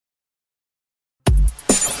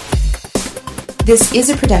This is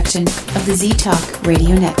a production of the Z-Talk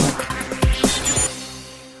Radio Network.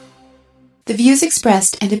 The views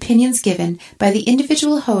expressed and opinions given by the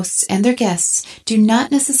individual hosts and their guests do not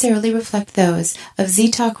necessarily reflect those of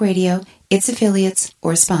Z-Talk Radio, its affiliates,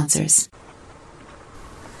 or sponsors.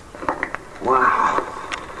 Wow.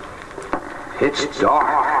 It's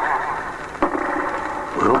dark.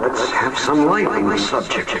 Well, let's have some light on the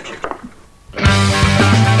subject.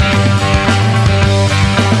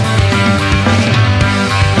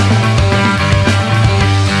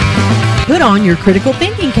 Put on your critical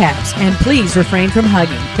thinking caps and please refrain from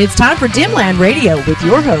hugging. It's time for Dimland Radio with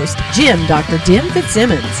your host, Jim Dr. Dim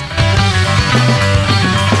Fitzsimmons.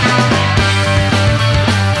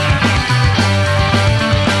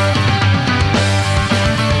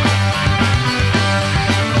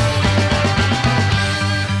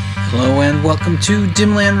 Hello and welcome to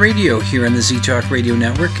Dimland Radio here on the Z-Talk Radio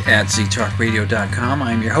Network at ztalkradio.com.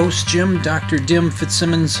 I'm your host, Jim Dr. Dim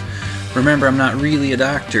Fitzsimmons. Remember, I'm not really a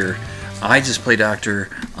doctor. I just play doctor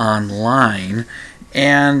online.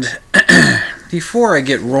 And before I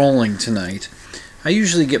get rolling tonight, I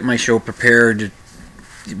usually get my show prepared,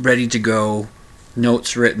 ready to go,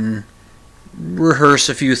 notes written, rehearse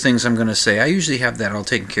a few things I'm going to say. I usually have that all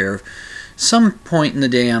taken care of some point in the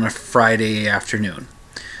day on a Friday afternoon.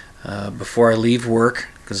 Before I leave work,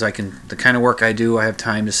 because the kind of work I do, I have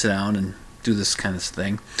time to sit down and do this kind of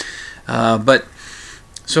thing.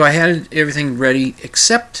 So I had everything ready,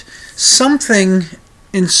 except something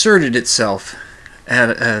inserted itself at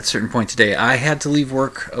a certain point today. I had to leave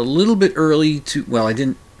work a little bit early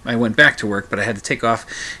I went back to work, but I had to take off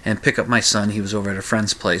and pick up my son. He was over at a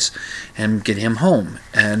friend's place and get him home.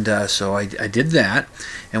 And so I did that.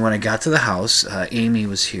 And when I got to the house, Amy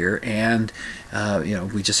was here, and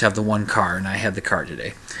we just have the one car, and I had the car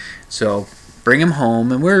today. So bring him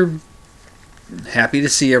home, and we're happy to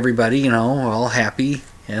see everybody, all happy.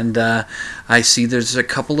 And I see there's a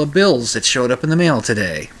couple of bills that showed up in the mail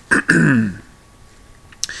today. And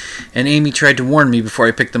Amy tried to warn me before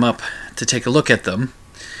I picked them up to take a look at them.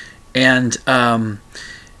 And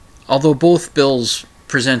although both bills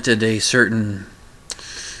presented a certain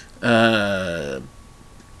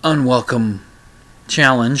unwelcome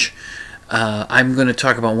challenge, I'm going to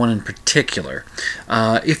talk about one in particular.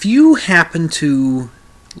 If you happen to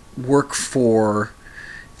work for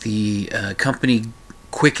the company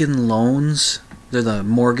Quicken Loans, they're the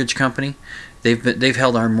mortgage company. They've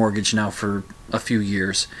held our mortgage now for a few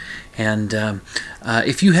years, and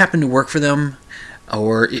if you happen to work for them,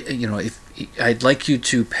 or if I'd like you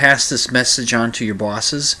to pass this message on to your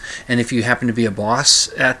bosses, and if you happen to be a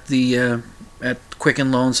boss at the at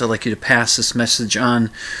Quicken Loans, I'd like you to pass this message on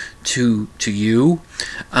to you.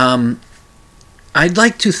 I'd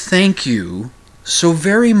like to thank you so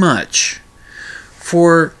very much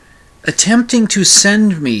for attempting to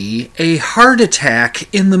send me a heart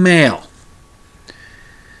attack in the mail.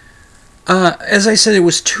 As I said, it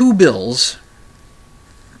was two bills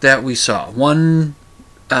that we saw. One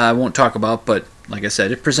I won't talk about, but like I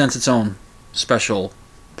said, it presents its own special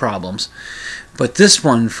problems. But this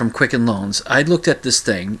one from Quicken Loans, I looked at this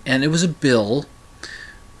thing, and it was a bill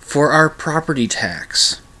for our property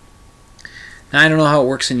tax. Now, I don't know how it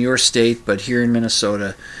works in your state, but here in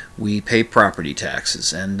Minnesota, we pay property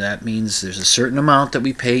taxes, and that means there's a certain amount that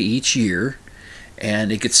we pay each year,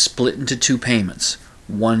 and it gets split into two payments,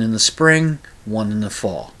 one in the spring, one in the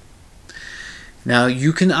fall. Now,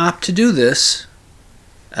 you can opt to do this.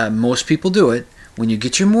 Most people do it. When you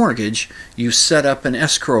get your mortgage, you set up an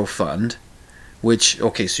escrow fund,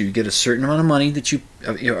 so you get a certain amount of money that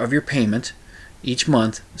of your payment each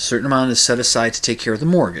month. A certain amount is set aside to take care of the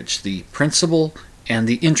mortgage, the principal and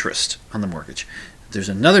the interest on the mortgage. There's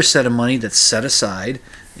another set of money that's set aside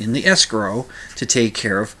in the escrow to take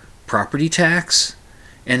care of property tax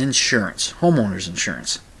and insurance, homeowners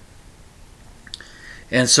insurance.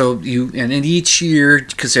 And so in each year,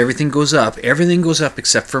 because everything goes up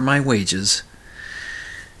except for my wages.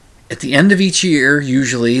 At the end of each year,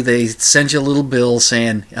 usually they send you a little bill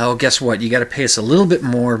saying, "Oh, guess what? You got to pay us a little bit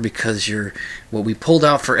more because what we pulled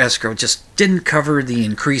out for escrow just didn't cover the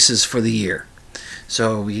increases for the year.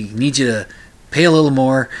 So we need you to pay a little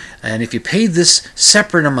more. And if you paid this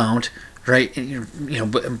separate amount, right,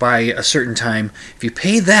 by a certain time, if you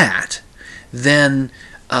pay that, then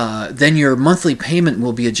your monthly payment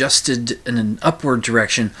will be adjusted in an upward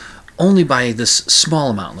direction only by this small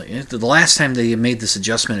amount." The last time they made this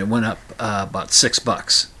adjustment, it went up about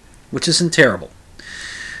 $6, which isn't terrible.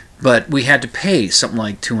 But we had to pay something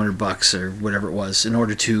like $200 or whatever it was in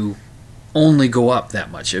order to only go up that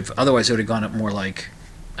much. Otherwise, it would have gone up more like,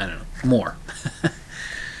 more.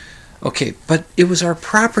 Okay, but it was our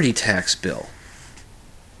property tax bill.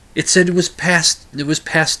 it said it was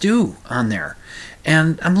past due on there.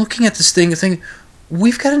 And I'm looking at this thing and thinking,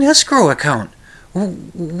 we've got an escrow account.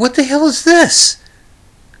 What the hell is this?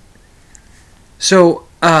 So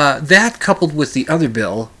that coupled with the other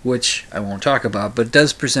bill, which I won't talk about, but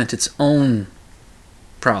does present its own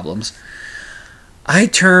problems, I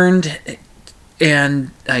turned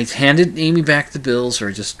and I handed Amy back the bills, or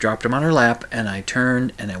I just dropped them on her lap, and I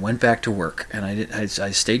turned and I went back to work. And I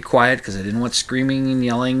stayed quiet because I didn't want screaming and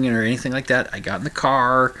yelling or anything like that. I got in the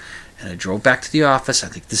car and I drove back to the office. I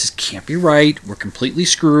think this can't be right. We're completely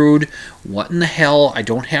screwed. What in the hell? I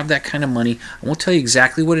don't have that kind of money. I won't tell you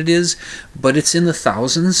exactly what it is, but it's in the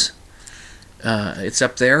thousands. It's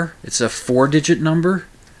up there. It's a 4-digit number.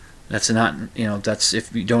 That's not, that's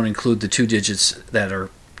if you don't include the 2 digits that are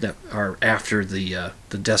after the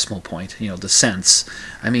decimal point, the cents.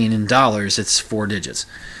 I mean, in dollars, it's 4 digits.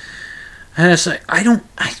 And it's like,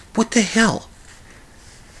 what the hell?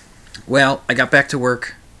 Well, I got back to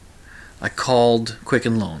work. I called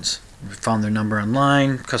Quicken Loans. I found their number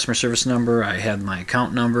online, customer service number. I had my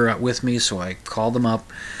account number with me, so I called them up.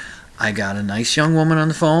 I got a nice young woman on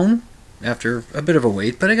the phone after a bit of a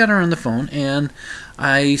wait, but I got her on the phone, and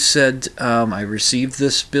I said, I received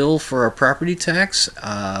this bill for our property tax.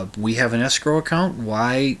 We have an escrow account.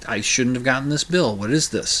 Why I shouldn't have gotten this bill? What is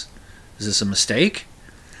this? Is this a mistake?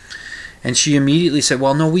 And she immediately said,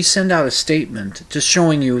 well, no, we send out a statement just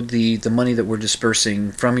showing you the money that we're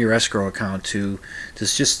dispersing from your escrow account to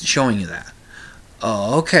just showing you that.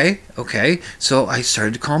 Oh, okay. So I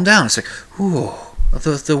started to calm down. It's like, ooh,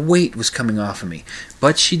 the weight was coming off of me.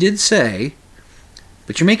 But she did say,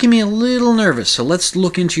 but you're making me a little nervous, so let's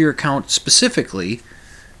look into your account specifically,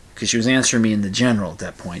 because she was answering me in the general at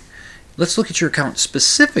that point. Let's look at your account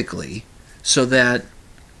specifically so that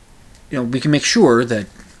we can make sure that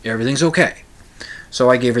everything's okay. So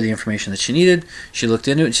I gave her the information that she needed. She looked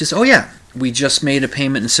into it and she said, oh yeah, we just made a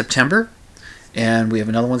payment in September and we have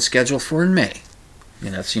another one scheduled for in May.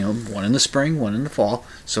 And that's, one in the spring, one in the fall.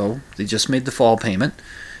 So they just made the fall payment,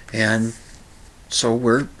 and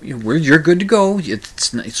so you're good to go.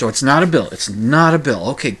 It's not a bill. It's not a bill.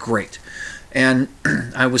 Okay, great. And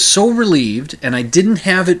I was so relieved, and I didn't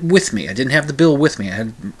have it with me. I didn't have the bill with me. I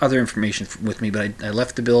had other information with me, but I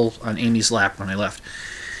left the bill on Amy's lap when I left.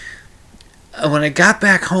 When I got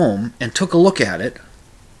back home and took a look at it,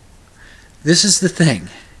 this is the thing.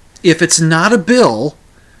 If it's not a bill,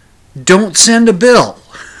 don't send a bill.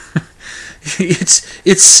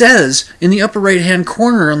 It says in the upper right-hand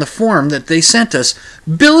corner on the form that they sent us,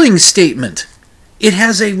 billing statement. It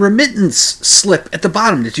has a remittance slip at the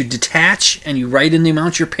bottom that you detach and you write in the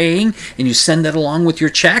amount you're paying and you send that along with your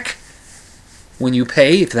check when you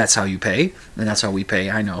pay, if that's how you pay. And that's how we pay,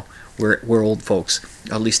 I know. We're old folks.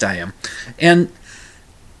 At least I am. And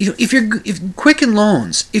if Quicken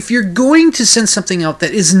Loans, if you're going to send something out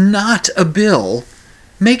that is not a bill,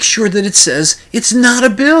 make sure that it says it's not a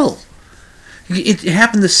bill. It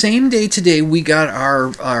happened the same day today we got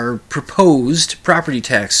our proposed property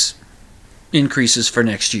tax increases for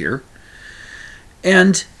next year.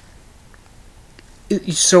 And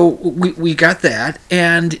so we got that,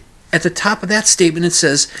 and at the top of that statement it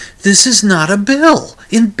says, this is not a bill,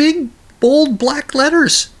 in big, bold, black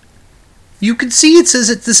letters. You can see it says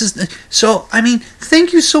that this is... So,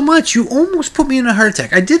 thank you so much. You almost put me in a heart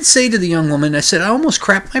attack. I did say to the young woman, I said, I almost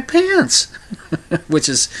crapped my pants. Which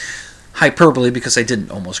is hyperbole because I didn't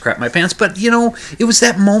almost crap my pants. But, it was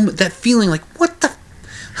that moment, that feeling like, what the...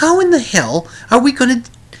 How in the hell are we going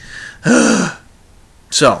to...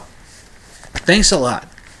 So, thanks a lot,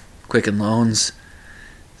 Quicken Loans.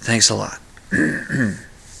 Thanks a lot.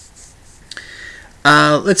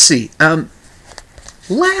 Let's see.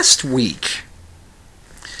 Last week,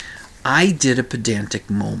 I did a pedantic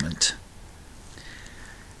moment.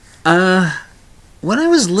 When I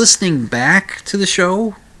was listening back to the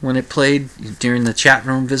show, when it played during the chat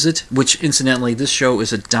room visit, which incidentally, this show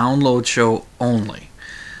is a download show only.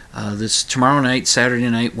 This tomorrow night, Saturday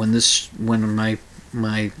night, when my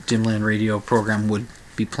Dimland Radio program would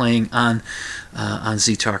be playing on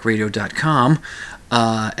ztalkradio.com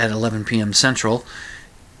at 11 p.m. Central.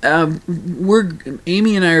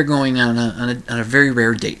 Amy and I are going on a very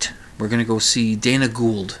rare date. We're going to go see Dana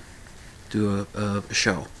Gould do a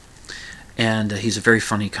show, and he's a very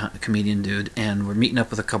funny comedian dude. And we're meeting up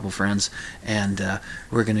with a couple friends, and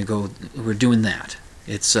we're doing that.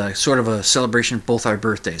 It's sort of a celebration of both our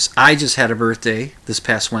birthdays. I just had a birthday this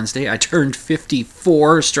past Wednesday. I turned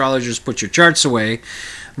 54. Astrologers, put your charts away.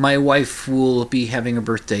 My wife will be having a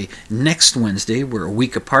birthday next Wednesday. We're a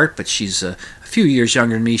week apart, but she's a few years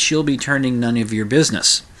younger than me. She'll be turning none of your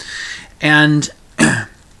business. And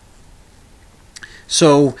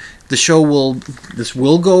So this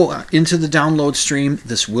will go into the download stream.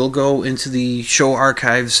 This will go into the show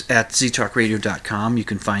archives at ztalkradio.com. You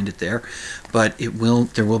can find it there, but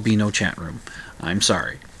there will be no chat room. I'm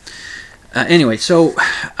sorry. Anyway, so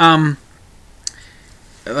when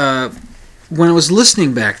I was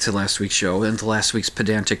listening back to last week's show and to last week's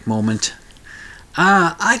pedantic moment,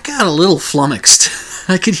 I got a little flummoxed.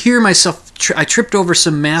 I could hear myself. I tripped over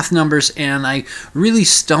some math numbers, and I really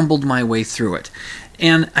stumbled my way through it.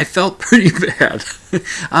 And I felt pretty bad.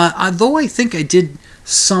 Though I think I did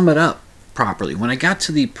sum it up properly. When I got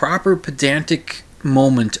to the proper pedantic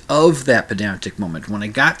moment of that pedantic moment, when I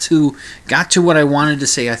got to what I wanted to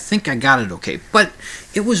say, I think I got it okay. But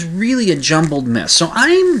it was really a jumbled mess. So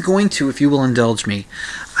I'm going to, if you will indulge me,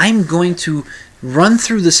 I'm going to run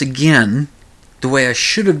through this again the way I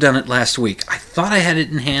should have done it last week. I thought I had it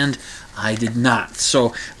in hand. I did not.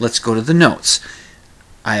 So let's go to the notes.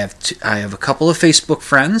 I have a couple of Facebook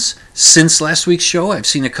friends. Since last week's show, I've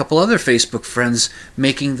seen a couple other Facebook friends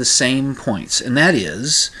making the same points, and that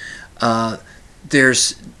is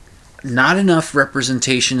there's not enough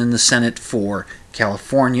representation in the Senate for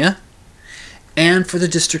California and for the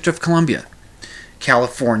District of Columbia.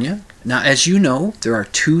 California, now as you know, there are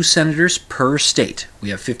 2 senators per state.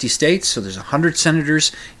 We have 50 states, so there's 100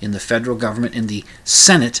 senators in the federal government, in the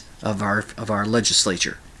Senate of our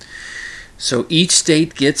legislature. So each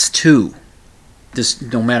state gets 2.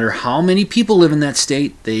 No matter how many people live in that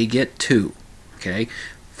state, they get 2. Okay,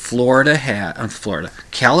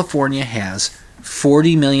 California has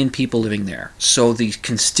 40 million people living there. So the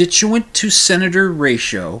constituent to senator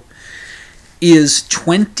ratio is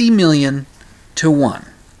 20 million to 1.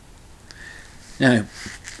 Now,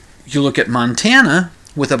 you look at Montana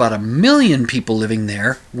with about 1 million people living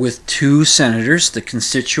there with 2 senators. The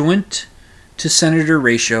constituent to senator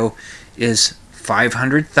ratio is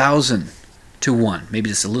 500,000 to 1. Maybe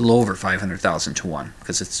just a little over 500,000 to 1,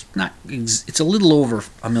 because it's a little over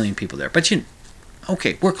 1 million people there. But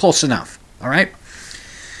okay, we're close enough. All right.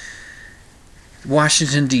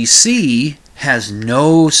 Washington, D.C. has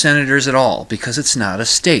no senators at all because it's not a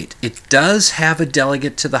state. It does have a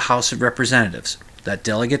delegate to the House of Representatives. That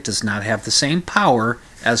delegate does not have the same power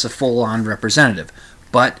as a full-on representative,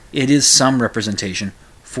 but it is some representation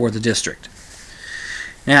for the district.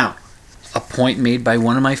 Now, a point made by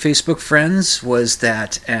one of my Facebook friends was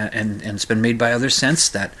that, and it's been made by others since,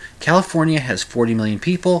 that California has 40 million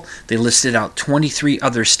people. They listed out 23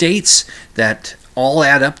 other states that all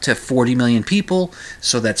add up to 40 million people.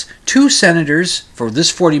 So that's 2 senators for this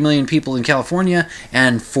 40 million people in California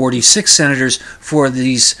and 46 senators for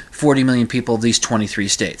these 40 million people of these 23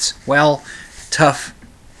 states. Well, tough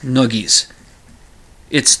noogies.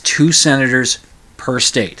 It's 2 senators per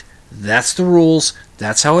state. That's the rules.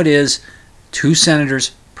 That's how it is. 2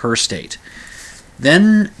 senators per state.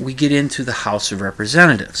 Then we get into the House of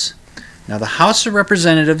Representatives. Now, the House of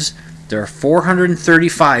Representatives, there are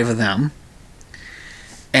 435 of them,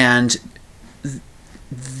 and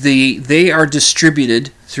they are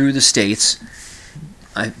distributed through the states.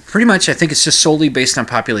 Pretty much, I think it's just solely based on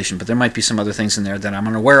population, but there might be some other things in there that I'm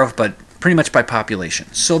unaware of, but pretty much by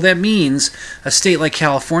population. So that means a state like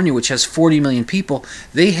California, which has 40 million people,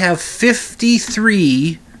 they have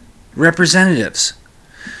 53 representatives.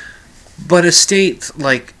 But a state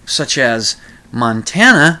such as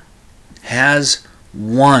Montana has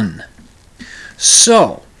 1.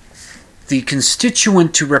 So the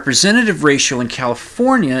constituent to representative ratio in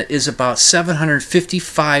California is about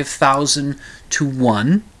 755,000 to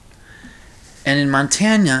 1. And in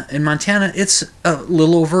Montana, it's a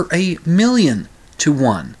little over 1 million to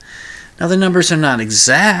 1. Now, the numbers are not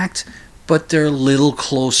exact, but they're a little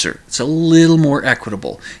closer. It's a little more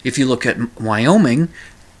equitable. If you look at Wyoming,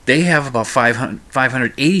 they have about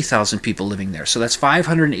 580,000 people living there. So that's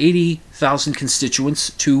 580,000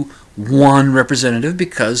 constituents to 1 representative,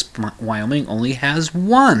 because Wyoming only has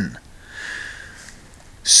 1.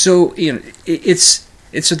 So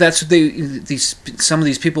so that's what some of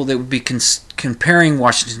these people that would be comparing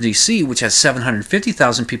Washington, D.C., which has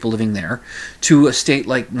 750,000 people living there, to a state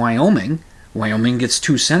like Wyoming. Wyoming gets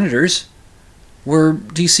 2 senators, where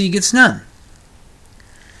D.C. gets none.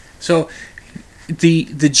 So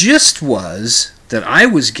the gist was that I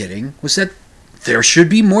was getting was that there should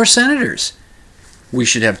be more senators. We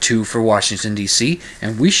should have 2 for Washington, D.C.,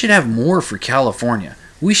 and we should have more for California.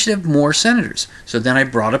 We should have more senators. So then I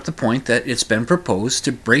brought up the point that it's been proposed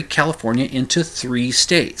to break California into 3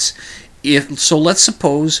 states. So let's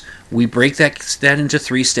suppose we break that into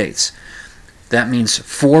 3 states. That means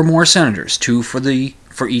 4 more senators, 2 for the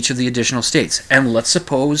for each of the additional states. And let's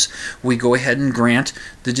suppose we go ahead and grant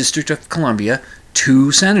the District of Columbia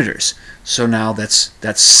 2 senators. So now that's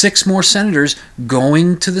 6 more senators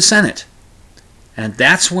going to the Senate. And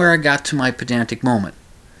that's where I got to my pedantic moment.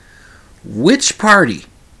 Which party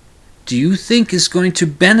do you think is going to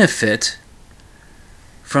benefit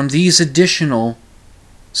from these additional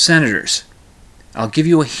senators? I'll give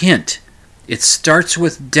you a hint. It starts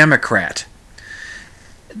with Democrat.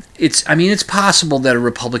 It's possible that a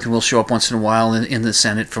Republican will show up once in a while in the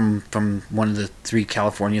Senate from one of the 3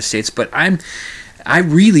 California states, but I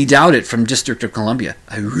really doubt it from District of Columbia.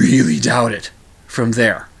 I really doubt it from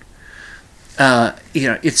there.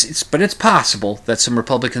 It's possible that some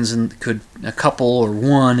Republicans a couple or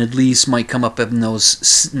one at least might come up in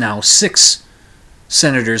those now 6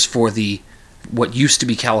 senators for what used to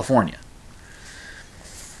be California.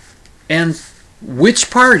 And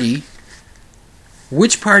which party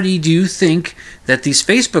do you think that these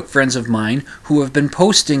Facebook friends of mine who have been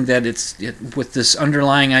posting that with this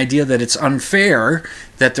underlying idea that it's unfair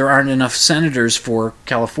that there aren't enough senators for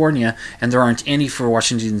California and there aren't any for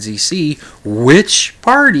Washington, D.C., which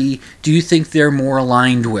party do you think they're more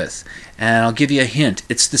aligned with? And I'll give you a hint.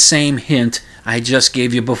 It's the same hint I just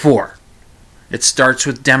gave you before. It starts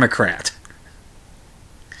with Democrat.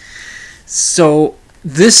 So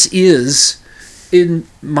this is, in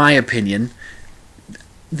my opinion,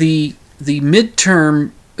 the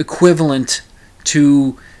midterm equivalent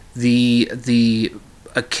to the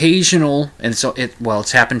occasional, and so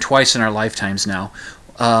it's happened twice in our lifetimes now,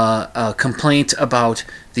 a complaint about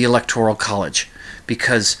the Electoral College,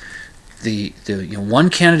 because the one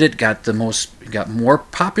candidate got more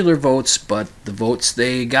popular votes, but the votes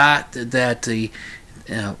they got the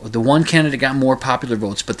one candidate got more popular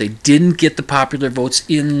votes, but they didn't get the popular votes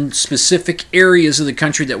in specific areas of the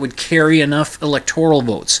country that would carry enough electoral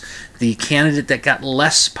votes. The candidate that got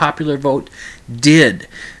less popular vote did.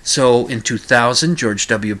 So in 2000, George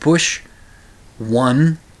W. Bush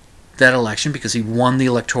won that election because he won the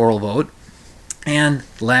electoral vote. And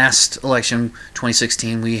last election,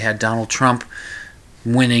 2016, we had Donald Trump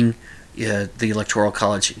winning the Electoral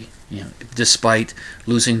College, despite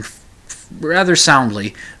losing rather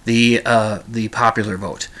soundly the popular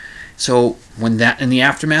vote. So in the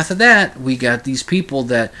aftermath of that, we got these people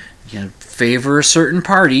that favor a certain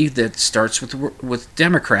party that starts with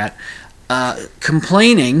Democrat,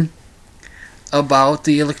 complaining about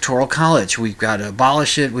the Electoral College. We've got to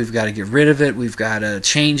abolish it. We've got to get rid of it. We've got to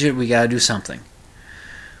change it. We got to do something.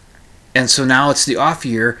 And so now it's the off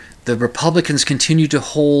year. The Republicans continue to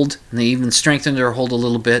hold, and they even strengthened their hold a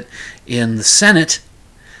little bit in the Senate.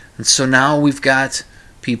 And so now we've got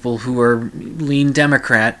people who are lean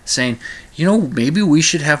Democrat saying, maybe we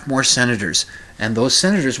should have more senators. And those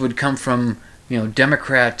senators would come from,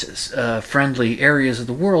 Democrat-friendly areas of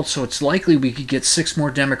the world, so it's likely we could get 6 more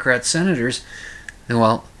Democrat senators.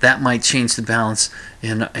 Well, that might change the balance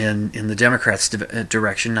in the Democrats'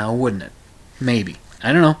 direction now, wouldn't it? Maybe.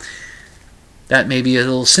 I don't know. That may be a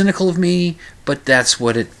little cynical of me, but that's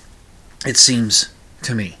what it seems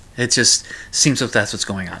to me. It just seems that that's what's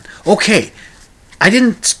going on. Okay, I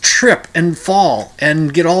didn't trip and fall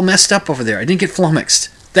and get all messed up over there. I didn't get flummoxed.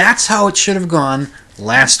 That's how it should have gone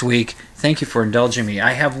last week. Thank you for indulging me.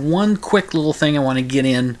 I have one quick little thing I want to get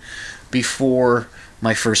in before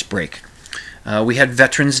my first break. We had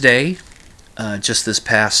Veterans Day just this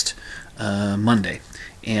past Monday.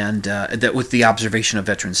 And that with the observation of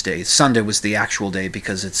Veterans Day. Sunday was the actual day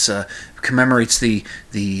because it commemorates the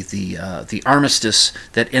armistice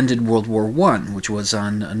that ended World War I, which was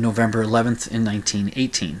on November 11th in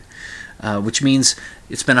 1918, which means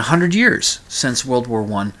it's been 100 years since World War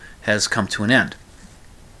I has come to an end.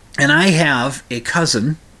 And I have a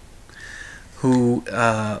cousin who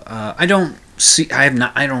I don't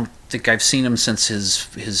think I've seen him since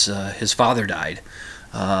his father died.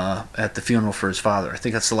 At the funeral for his father. I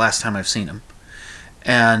think that's the last time I've seen him,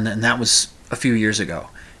 and that was a few years ago.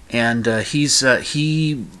 And I'm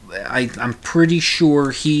pretty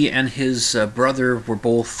sure he and his brother were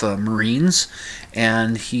both Marines,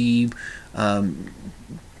 and I'm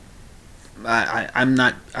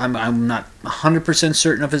not 100%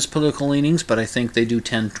 certain of his political leanings, but I think they do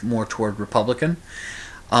tend more toward Republican.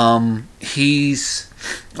 I'm not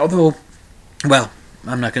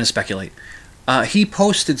going to speculate. He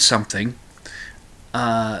posted something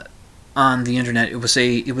on the internet. It was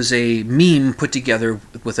a meme put together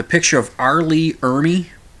with a picture of R. Lee Ermey.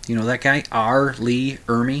 You know that guy, R. Lee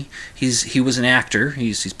Ermey. He was an actor.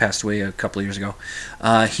 He's passed away a couple of years ago.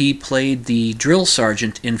 He played the drill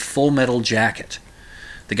sergeant in Full Metal Jacket,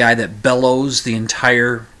 the guy that bellows the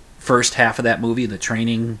entire first half of that movie, the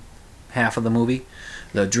training half of the movie.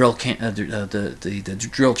 drill the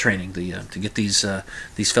drill training, to get these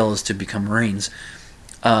fellows to become Marines.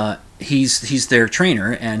 He's their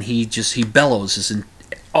trainer, and he bellows in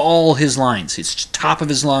all his lines. It's top of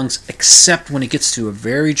his lungs, except when it gets to a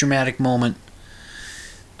very dramatic moment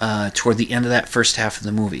toward the end of that first half of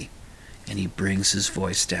the movie, and he brings his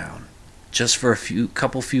voice down just for a few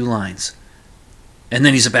lines, and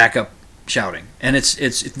then he's back up shouting, and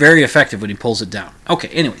it's very effective when he pulls it down. Okay,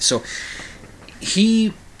 anyway, so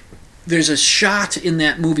there's a shot in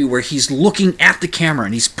that movie where he's looking at the camera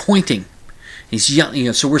and he's pointing. He's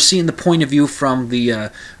yelling, so we're seeing the point of view from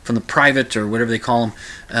the private, or whatever they call him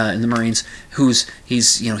in the Marines.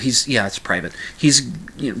 It's private. He's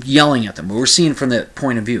yelling at them. We're seeing from that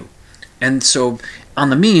point of view, and so on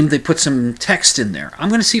the meme they put some text in there. I'm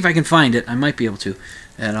going to see if I can find it. I might be able to,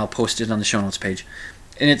 and I'll post it on the show notes page.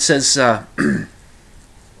 And it says,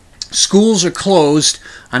 schools are closed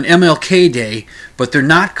on MLK Day, but they're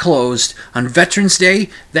not closed on Veterans Day.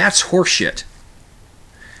 That's horseshit.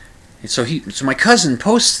 And so my cousin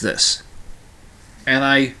posts this, and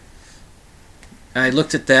I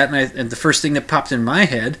looked at that, and the first thing that popped in my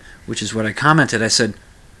head, which is what I commented, I said,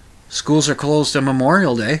 schools are closed on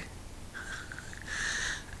Memorial Day.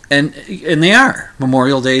 And they are.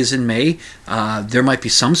 Memorial Day is in May. There might be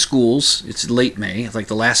some schools, it's late May, like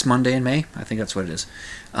the last Monday in May. I think that's what it is.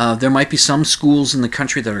 There might be some schools in the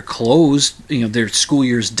country that are closed. Their school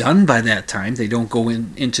year's done by that time. They don't go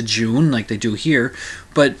into June like they do here.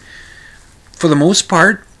 But for the most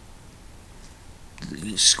part,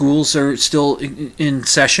 schools are still in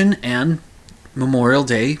session, and Memorial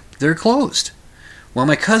Day, they're closed. Well,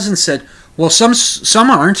 my cousin said, well, some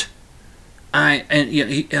aren't. They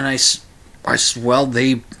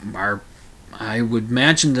are. I would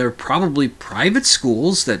imagine they're probably private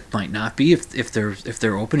schools that might not be if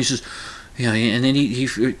they're open. He says, and then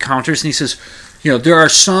he counters and he says, there are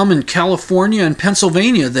some in California and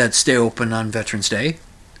Pennsylvania that stay open on Veterans Day.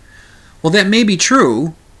 Well, that may be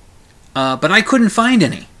true, but I couldn't find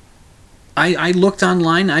any. I looked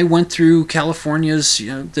online. I went through California's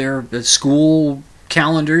their school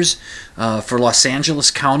calendars for Los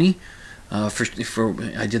Angeles County. I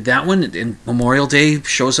did that one, and Memorial Day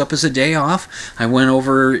shows up as a day off. I went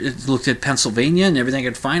over, looked at Pennsylvania and everything I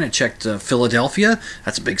could find. I checked Philadelphia.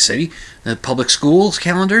 That's a big city. The public schools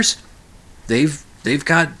calendars, they've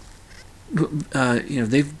got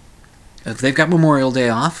they've got Memorial Day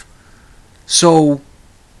off. So,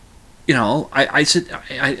 I said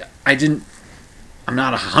I didn't. I'm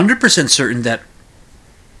not 100% certain that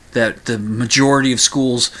the majority of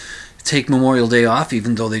schools take Memorial Day off,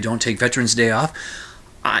 even though they don't take Veterans Day off.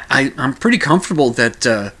 I'm pretty comfortable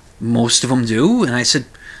that most of them do. And I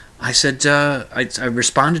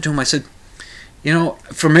responded to him. I said,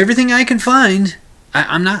 from everything I can find,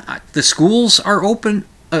 I'm not. The schools are open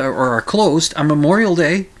or are closed on Memorial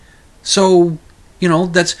Day, so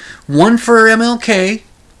that's one for MLK,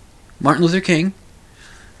 Martin Luther King,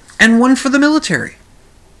 and one for the military.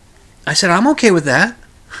 I said I'm okay with that.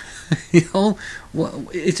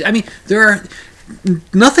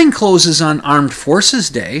 Nothing closes on Armed Forces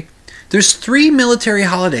Day. There's 3 military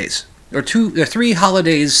holidays, or 3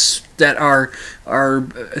 holidays that are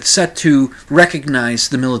set to recognize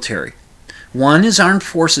the military. One is Armed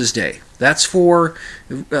Forces Day. That's for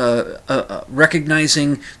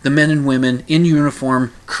recognizing the men and women in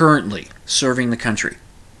uniform currently serving the country,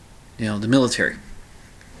 the military.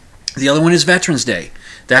 The other one is Veterans Day.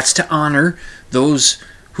 That's to honor those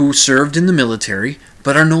who served in the military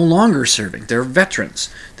but are no longer serving. They're veterans.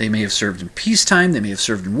 They may have served in peacetime, they may have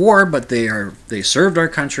served in war, but they served our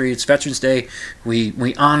country. It's Veterans Day.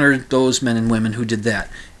 We honor those men and women who did that.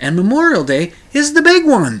 And Memorial Day is the big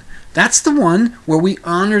one. That's the one where we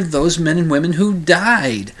honor those men and women who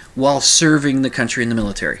died while serving the country in the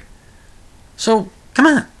military. So, come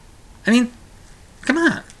on. Come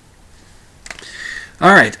on.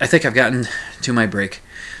 All right, I think I've gotten to my break.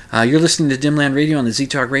 You're listening to Dimland Radio on the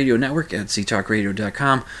Z-Talk Radio Network at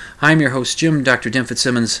ztalkradio.com. I'm your host, Jim, Dr. Dim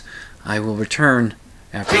Fitzsimmons. I will return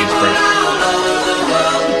after this break.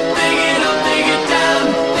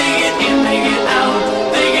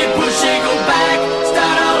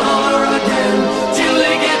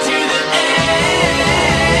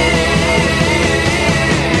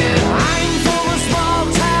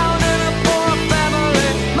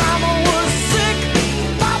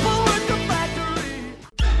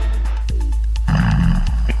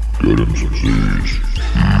 Getting some Z's.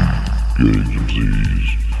 Getting some Z's.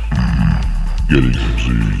 Getting some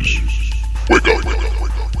Z's. Wake up, wake up,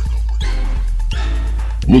 wake up, wake up.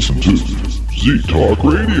 Listen to Z-Talk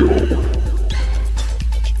Radio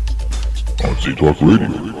on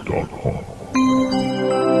ztalkradio.com.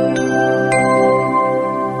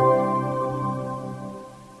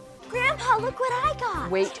 Grandpa, look what I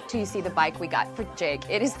got. Wait till you see the bike we got for Jake.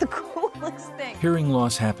 It is the coolest thing. Hearing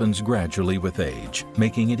loss happens gradually with age,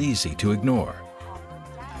 making it easy to ignore.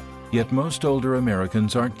 Yet most older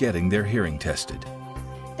Americans aren't getting their hearing tested.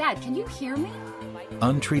 Dad, can you hear me?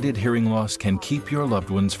 Untreated hearing loss can keep your loved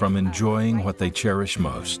ones from enjoying what they cherish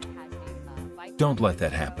most. Don't let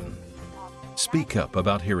that happen. Speak up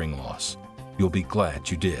about hearing loss. You'll be glad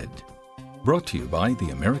you did. Brought to you by the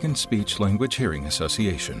American Speech Language Hearing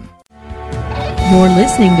Association. You're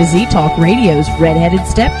listening to Z-Talk Radio's Redheaded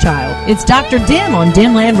Stepchild. It's Dr. Dim on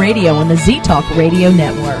Dimland Radio on the Z-Talk Radio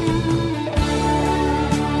Network.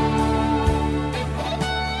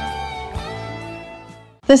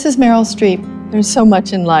 This is Meryl Streep. There's so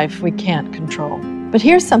much in life we can't control. But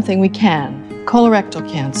here's something we can: colorectal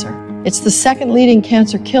cancer. It's the second leading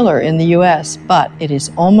cancer killer in the U.S., but it is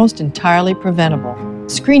almost entirely preventable.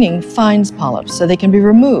 Screening finds polyps so they can be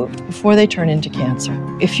removed before they turn into cancer.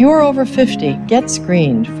 If you're over 50, get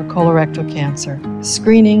screened for colorectal cancer.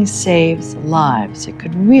 Screening saves lives. It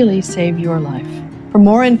could really save your life. For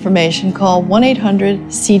more information, call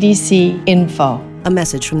 1-800-CDC-INFO. A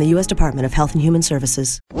message from the U.S. Department of Health and Human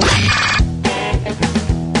Services.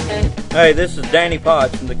 Hey, this is Danny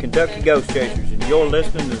Potts from the Kentucky Ghost Chasers, and you're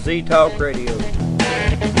listening to Z-Talk Radio.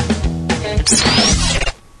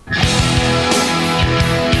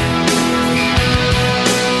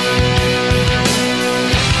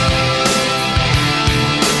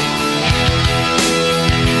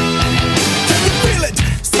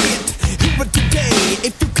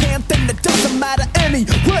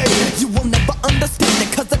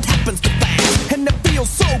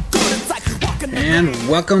 And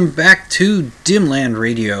welcome back to Dimland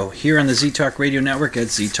Radio here on the Z-Talk Radio Network at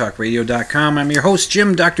ztalkradio.com. I'm your host,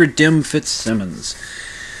 Jim, Dr. Dim Fitzsimmons.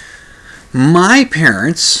 My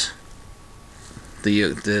parents,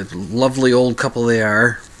 the lovely old couple they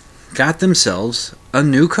are, got themselves a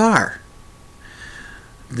new car.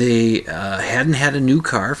 They hadn't had a new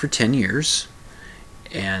car for 10 years,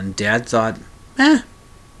 and Dad thought, a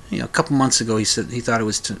couple months ago he said he thought it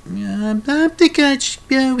was, I'm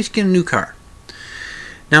thinking we should get a new car.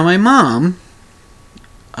 Now, my mom,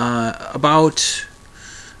 about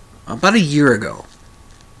a year ago,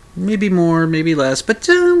 maybe more, maybe less, but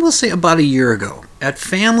we'll say about a year ago, at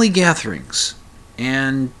family gatherings,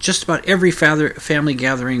 and just about every family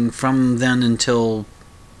gathering from then until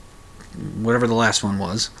whatever the last one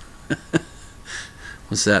was.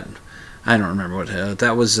 Was that? I don't remember what.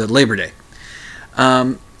 That was Labor Day.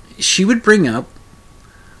 She would bring up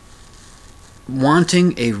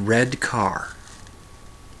wanting a red car.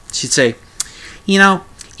 She'd say,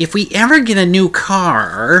 if we ever get a new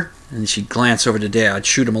car, and she'd glance over to Dad,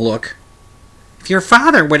 shoot him a look. If your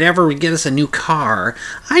father would ever get us a new car,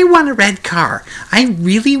 I want a red car. I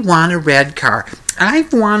really want a red car.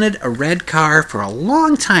 I've wanted a red car for a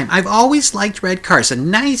long time. I've always liked red cars. A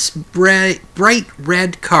nice, bright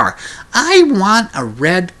red car. I want a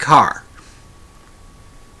red car.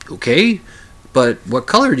 Okay, but what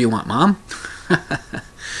color do you want, Mom?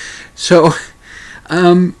 So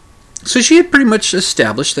she had pretty much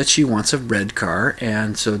established that she wants a red car,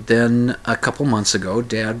 and so then a couple months ago,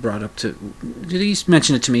 Dad brought up he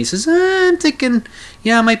mentioned it to me. He says, I'm thinking,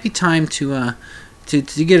 it might be time to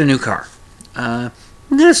get a new car. I'm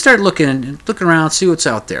going to start looking around, see what's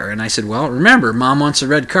out there. And I said, well, remember, Mom wants a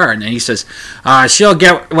red car. And then he says, she'll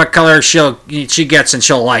get what color she gets, and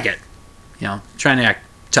she'll like it. Trying to act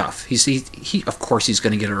tough. He of course he's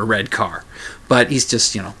going to get her a red car, but he's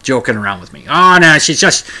just joking around with me. Oh no,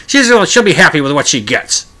 she'll be happy with what she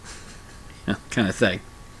gets, kind of thing.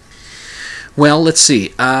 Well, let's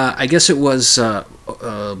see. I guess it was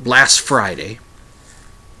last Friday.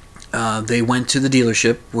 They went to the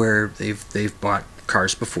dealership where they've bought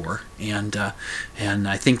cars before, and I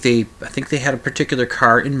think they had a particular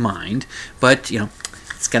car in mind, but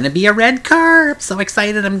it's going to be a red car. I'm so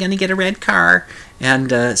excited. I'm going to get a red car.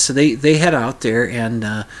 And so they head out there and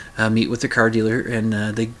meet with the car dealer,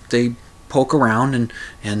 and they poke around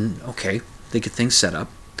and okay, they get things set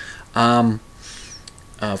up.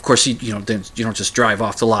 Of course, you don't just drive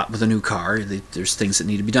off the lot with a new car. There's things that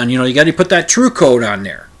need to be done. You got to put that True Coat on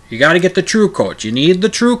there. You got to get the True Coat. You need the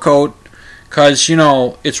True Coat because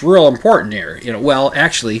it's real important here. Well,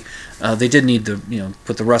 actually, they did need to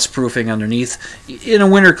put the rust proofing underneath in a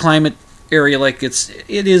winter climate area like it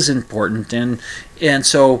is important, and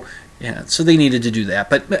so so they needed to do that.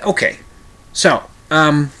 But okay, so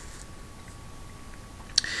and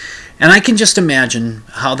I can just imagine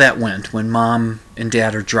how that went when Mom and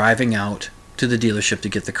Dad are driving out to the dealership to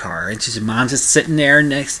get the car. And she said, Mom's just sitting there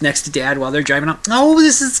next to Dad while they're driving up. Oh,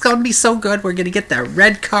 this is going to be so good. We're going to get that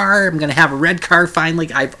red car. I'm going to have a red car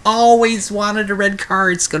finally. I've always wanted a red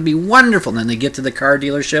car. It's going to be wonderful. And then they get to the car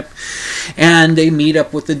dealership and they meet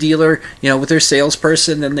up with the dealer, with their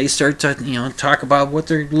salesperson, and they start to, talk about what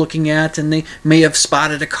they're looking at, and they may have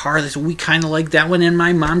spotted a car that we kind of like that one. And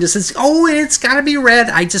my mom just says, oh, it's got to be red.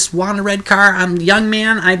 I just want a red car. I'm a young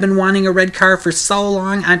man. I've been wanting a red car for so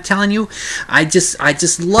long. I'm telling you, I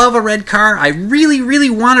just love a red car. I really, really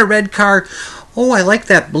want a red car. Oh, I like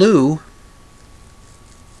that blue.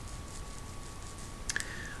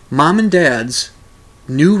 Mom and Dad's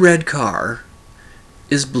new red car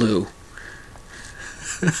is blue.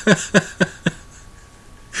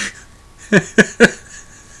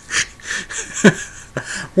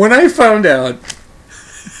 When I found out,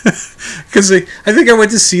 because I think I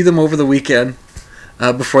went to see them over the weekend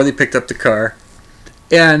before they picked up the car.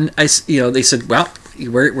 And they said, well,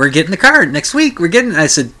 we're getting the car next week. I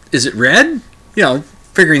said, is it red?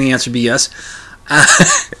 Figuring the answer would be yes.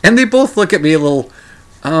 And they both look at me a little,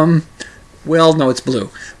 well, no, it's blue.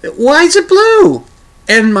 Why is it blue?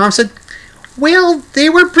 And Mom said, well, they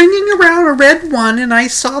were bringing around a red one, and I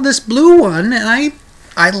saw this blue one, and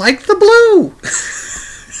I like the blue.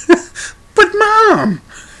 But Mom,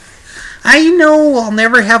 I know I'll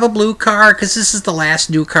never have a blue car because this is the last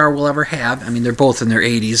new car we'll ever have. I mean, they're both in their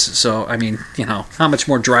 80s, so, I mean, how much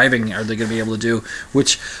more driving are they going to be able to do?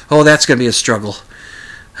 That's going to be a struggle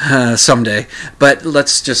someday. But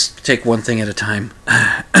let's just take one thing at a time.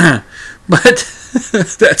 But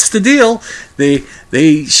that's the deal.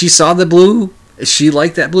 She saw the blue. She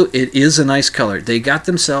liked that blue. It is a nice color. They got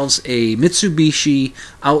themselves a Mitsubishi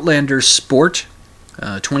Outlander Sport,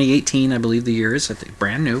 2018, I believe the year is. I think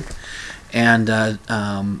brand new. And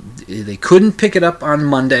they couldn't pick it up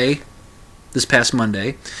on this past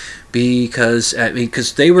Monday, because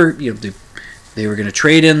they were they were going to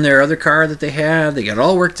trade in their other car that they had. They got it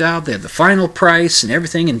all worked out. They had the final price and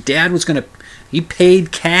everything, and Dad was he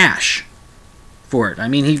paid cash for it. I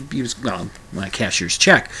mean, he was a cashier's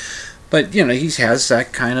check, but he has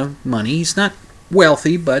that kind of money. He's not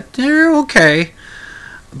wealthy, but they're okay.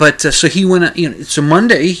 But so he went, so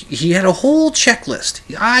Monday he had a whole checklist.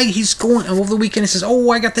 He's going over the weekend. He says, "Oh,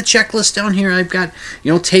 I got the checklist down here. I've got,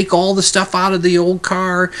 take all the stuff out of the old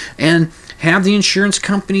car and have the insurance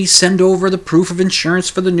company send over the proof of insurance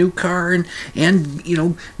for the new car, and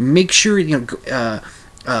make sure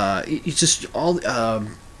it's just all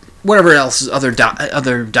whatever else other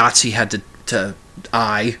dots he had to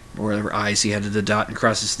I, or whatever I's he had to the dot and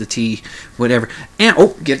crosses the T, whatever. And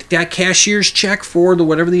get that cashier's check for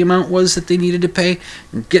whatever the amount was that they needed to pay.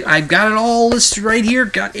 I've got it all listed right here.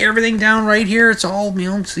 Got everything down right here. It's all,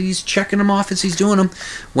 so he's checking them off as he's doing them.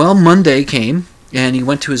 Well, Monday came and he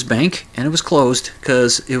went to his bank and it was closed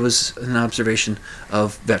because it was an observation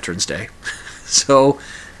of Veterans Day. So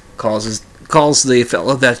calls the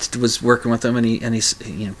fellow that was working with him, and he's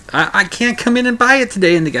I can't come in and buy it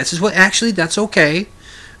today. And the guy says, well, actually, that's okay,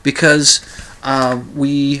 because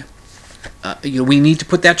we need to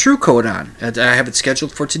put that true code on. I have it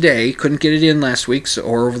scheduled for today. Couldn't get it in last week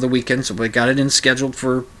or over the weekend, so we got it in scheduled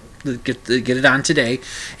for get it on today,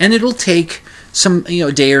 and it'll take some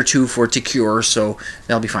a day or two for it to cure, so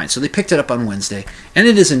that'll be fine. So they picked it up on Wednesday, and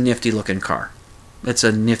it is a nifty looking car. It's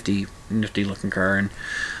a nifty looking car,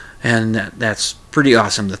 and that's pretty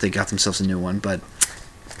awesome that they got themselves a new one, but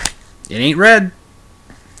it ain't red.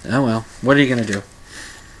 Oh well, what are you going to do?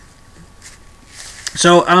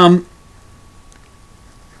 So,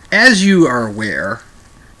 as you are aware,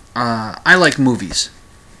 I like movies.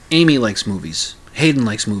 Amy likes movies. Hayden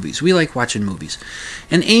likes movies. We like watching movies.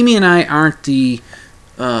 And Amy and I aren't the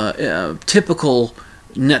typical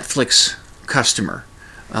Netflix customer,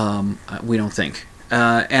 we don't think.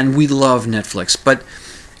 And we love Netflix, but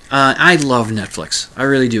I love Netflix. I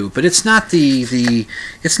really do. But it's not the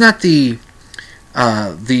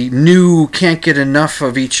new can't get enough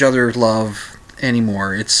of each other love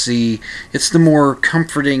anymore. It's the more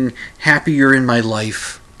comforting, happier in my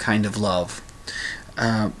life kind of love.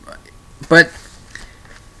 But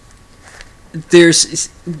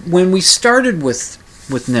when we started with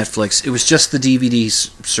Netflix, it was just the DVD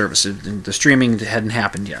service. The streaming hadn't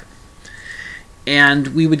happened yet. And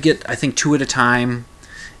we would get, I think, 2 at a time,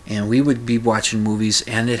 and we would be watching movies,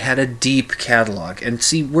 and it had a deep catalog. And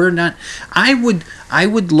see, I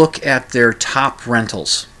would look at their top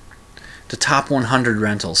rentals, the top 100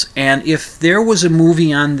 rentals, and if there was a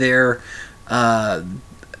movie on there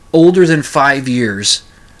older than 5 years,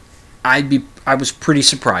 I was pretty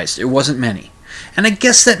surprised. It wasn't many. And I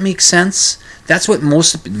guess that makes sense. That's what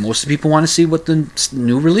most of the people want to see, what the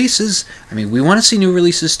new releases. I mean, we want to see new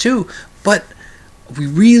releases too, but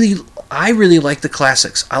I really like the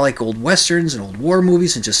classics. I like old westerns and old war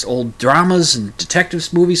movies and just old dramas and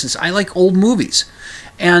detectives movies. And I like old movies.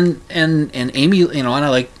 And Amy, and I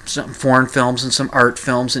like some foreign films and some art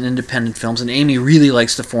films and independent films. And Amy really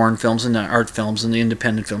likes the foreign films and the art films and the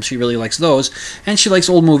independent films. She really likes those, and she likes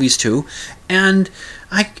old movies too. And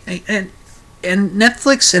and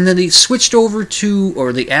Netflix, and then they switched over to,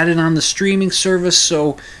 or they added on the streaming service.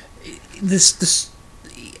 So the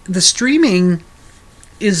streaming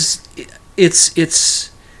is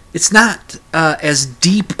it's not as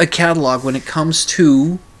deep a catalog when it comes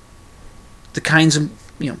to the kinds of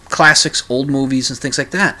classics, old movies, and things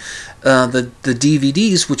like that. The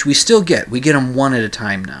DVDs, which we still get, we get them one at a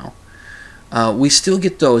time now. We still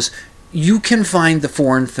get those. You can find the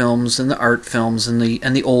foreign films and the art films and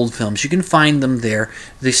the old films. You can find them there.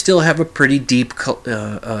 They still have a pretty deep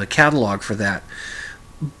catalog for that,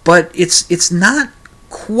 but it's not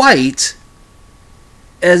quite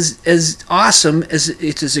as awesome as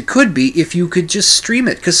it could be if you could just stream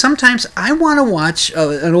it. Because sometimes I want to watch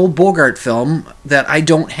an old Bogart film that I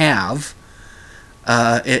don't have,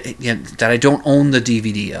 that I don't own the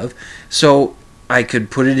DVD of. So I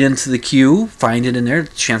could put it into the queue, find it in there.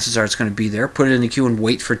 Chances are it's going to be there. Put it in the queue and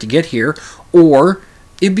wait for it to get here. Or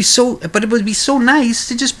it would be so nice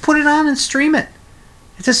to just put it on and stream it.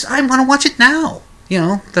 I want to watch it now.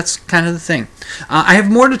 That's kind of the thing. I have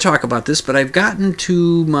more to talk about this, but I've gotten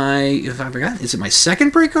to is it my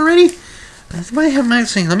second break already? Do I have my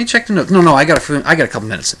thing? Let me check the notes. No, I got a couple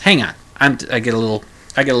minutes. Hang on. I get a little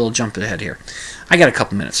jump ahead here. I got a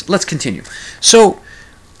couple minutes. Let's continue. So,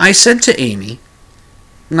 I said to Amy,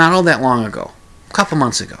 not all that long ago, a couple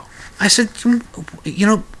months ago, I said, we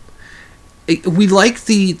like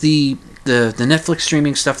the Netflix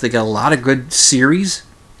streaming stuff. They got a lot of good series.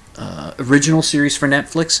 Original series for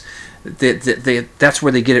Netflix. That's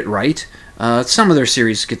where they get it right. Some of their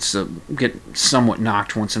series get somewhat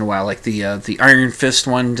knocked once in a while, like the Iron Fist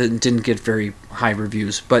one didn't get very high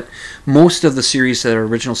reviews, but most of the series that are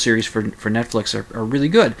original series for Netflix are really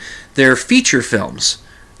good. Their feature films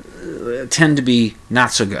tend to be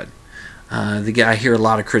not so good. I hear a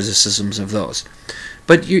lot of criticisms of those.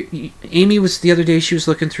 But Amy was the other day, she was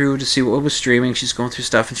looking through to see what was streaming. She's going through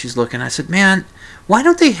stuff and she's looking. I said, man, why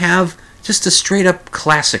don't they have just a straight up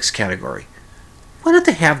classics category? Why don't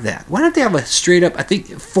they have that? Why don't they have a straight up, I think,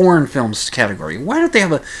 foreign films category? Why don't they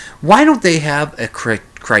have a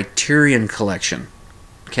Criterion Collection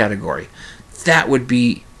category? That would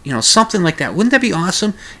be, something like that. Wouldn't that be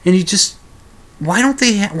awesome? And why don't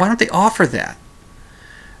they offer that?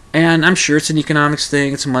 And I'm sure it's an economics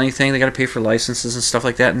thing, it's a money thing. They got to pay for licenses and stuff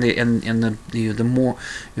like that. And the more,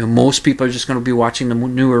 most people are just going to be watching the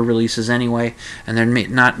newer releases anyway, and they're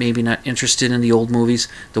maybe not interested in the old movies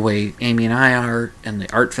the way Amy and I are, and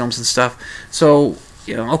the art films and stuff. So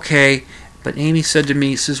okay. But Amy said to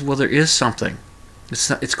me, says, well, there is something.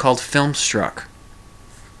 It's called Filmstruck.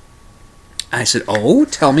 I said, oh,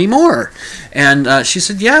 tell me more. And she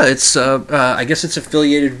said, yeah, it's I guess it's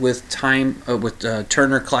affiliated with Turner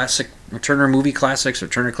Movie Classics, or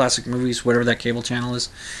Turner Classic Movies, whatever that cable channel is.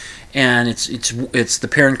 And it's the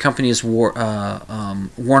parent company is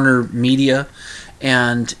Warner Media,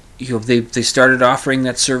 and they started offering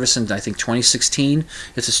that service in, I think, 2016.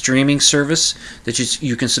 It's a streaming service that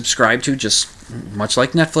you can subscribe to, just much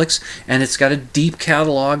like Netflix, and it's got a deep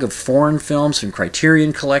catalog of foreign films and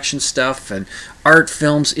Criterion Collection stuff and art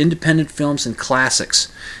films, independent films, and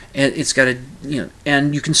classics. And it's got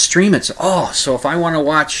and you can stream it. So if I want to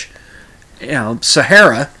watch,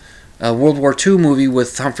 Sahara, a World War II movie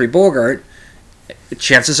with Humphrey Bogart,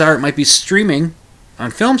 chances are it might be streaming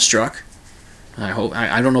on Filmstruck.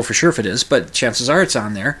 I don't know for sure if it is, but chances are it's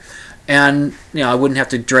on there. And I wouldn't have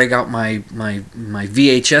to drag out my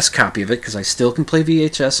VHS copy of it, because I still can play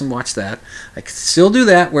VHS and watch that. I can still do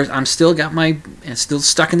that, where I'm still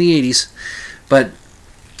stuck in the 80s. But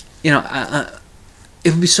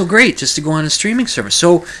it would be so great just to go on a streaming service.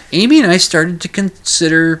 So Amy and I started to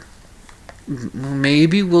consider,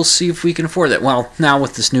 maybe we'll see if we can afford that. Well, now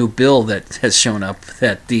with this new bill that has shown up,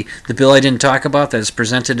 that the bill I didn't talk about that has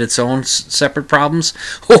presented its own separate problems,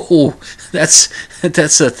 that's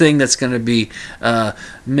a thing that's going to be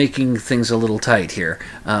making things a little tight here.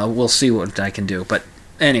 We'll see what I can do. But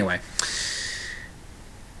anyway,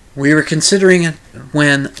 we were considering it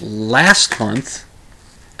when last month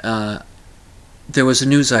there was a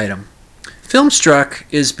news item. Filmstruck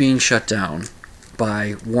is being shut down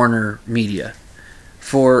by Warner Media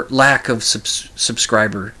for lack of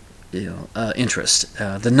subscriber interest.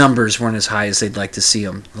 The numbers weren't as high as they'd like to see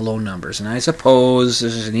them, the low numbers. And I suppose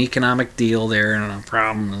there's an economic deal there and a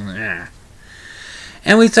problem.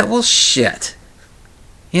 And we thought, well, shit.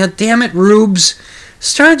 Damn it, Rubes.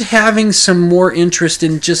 Start having some more interest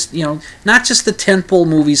in just, not just the tentpole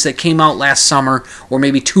movies that came out last summer or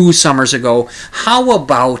maybe 2 summers ago. How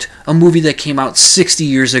about a movie that came out 60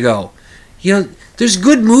 years ago? There's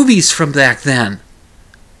good movies from back then.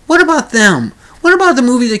 What about them? What about the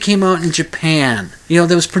movie that came out in Japan? That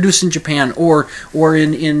was produced in Japan or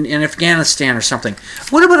in Afghanistan or something.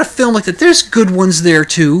 What about a film like that? There's good ones there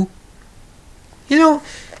too.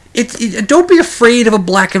 Don't be afraid of a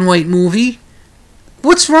black and white movie.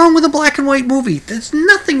 What's wrong with a black and white movie? There's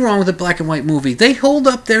nothing wrong with a black and white movie. They hold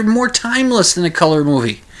up. They're more timeless than a color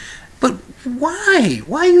movie. But why?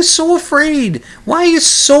 Why are you so afraid? Why are you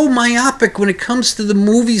so myopic when it comes to the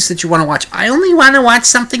movies that you want to watch? I only want to watch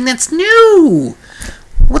something that's new.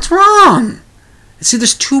 What's wrong? See,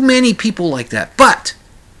 there's too many people like that. But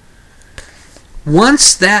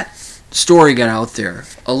once that story got out there,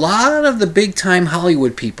 a lot of the big-time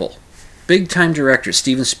Hollywood people, big-time directors,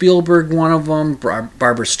 Steven Spielberg, one of them,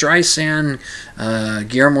 Barbra Streisand,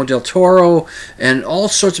 Guillermo del Toro, and all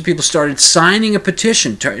sorts of people started signing a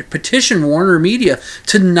petition to petition Warner Media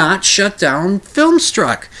to not shut down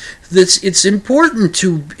Filmstruck. It's important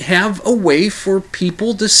to have a way for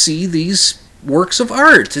people to see these works of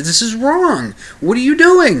art. This is wrong. What are you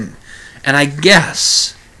doing? And I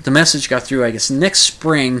guess the message got through. I guess next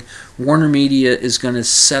spring, Warner Media is going to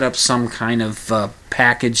set up some kind of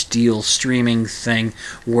package deal streaming thing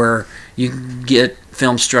where you can get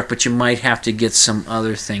Filmstruck, but you might have to get some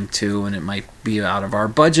other thing too, and it might be out of our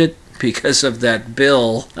budget because of that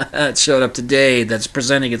bill that showed up today that's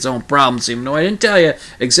presenting its own problems, even though I didn't tell you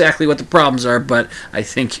exactly what the problems are, but I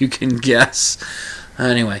think you can guess.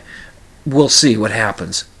 Anyway, we'll see what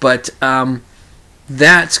happens. But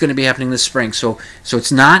that's going to be happening this spring. So it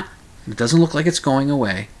doesn't look like it's going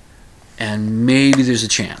away, and maybe there's a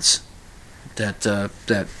chance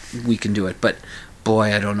that we can do it. But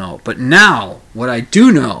boy, I don't know. But now, what I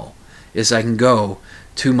do know is I can go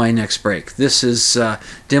to my next break. This is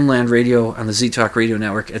Dimland Radio on the Z-Talk Radio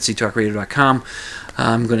Network at ztalkradio.com.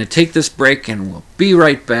 I'm going to take this break, and we'll be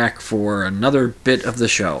right back for another bit of the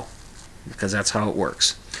show, because that's how it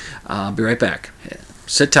works. I'll be right back.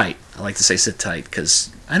 Sit tight. I like to say sit tight,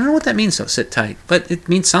 because I don't know what that means, though, sit tight. But it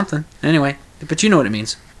means something. Anyway, but you know what it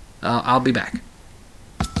means. I'll be back.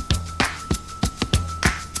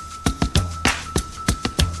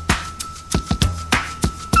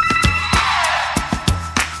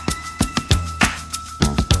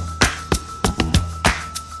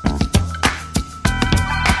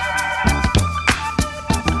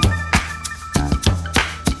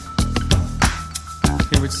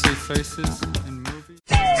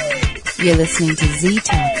 You're listening to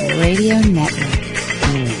Z-Talk Radio Network.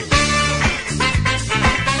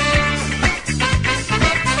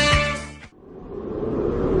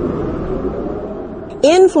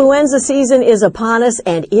 Influenza season is upon us,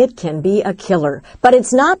 and it can be a killer. But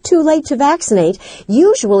it's not too late to vaccinate.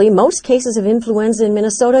 Usually, most cases of influenza in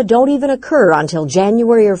Minnesota don't even occur until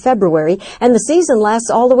January or February, and the season lasts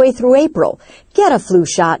all the way through April. Get a flu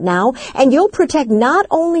shot now, and you'll protect not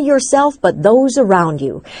only yourself, but those around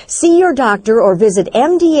you. See your doctor or visit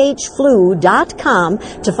mdhflu.com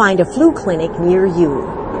to find a flu clinic near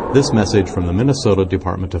you. This message from the Minnesota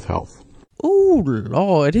Department of Health. Oh,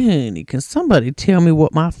 Lord, honey, can somebody tell me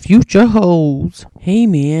what my future holds? Hey,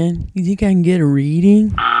 man, you think I can get a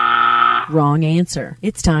reading? Wrong answer.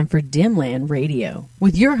 It's time for Dimland Radio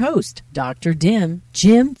with your host, Dr. Dim,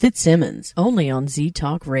 Jim Fitzsimmons, only on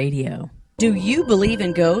Z-Talk Radio. Do you believe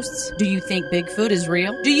in ghosts? Do you think Bigfoot is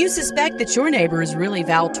real? Do you suspect that your neighbor is really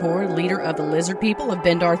Val Tor, leader of the lizard people of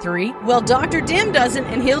Bendar 3? Well, Dr. Dim doesn't,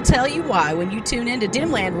 and he'll tell you why when you tune in to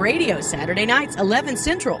Dimland Radio Saturday nights, 11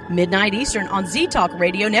 Central, midnight Eastern on Z-Talk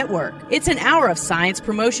Radio Network. It's an hour of science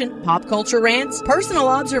promotion, pop culture rants, personal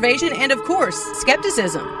observation, and of course,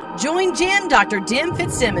 skepticism. Join Jim, Dr. Dim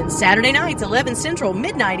Fitzsimmons, Saturday nights, 11 Central,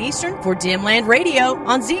 midnight Eastern for Dimland Radio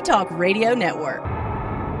on Z-Talk Radio Network.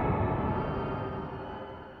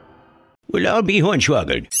 Well, I'll be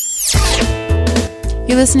hornswoggled.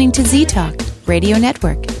 You're listening to Z-Talk Radio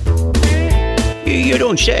Network. You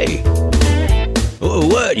don't say. Oh,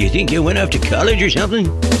 what? You think you went off to college or something?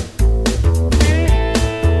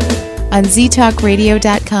 On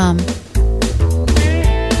ztalkradio.com.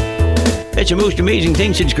 That's the most amazing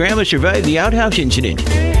thing since Grandma survived the outhouse incident.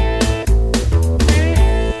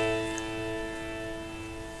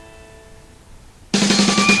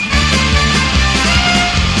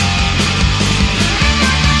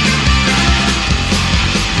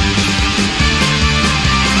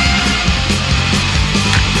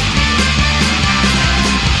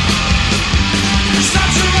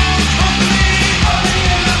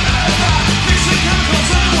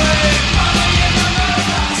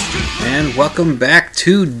 welcome back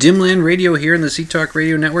to Dimland Radio here in the Z-Talk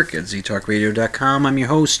Radio Network at ztalkradio.com. I'm your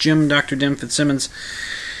host, Jim, Dr. Dim Fitzsimmons.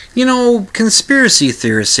 You know, conspiracy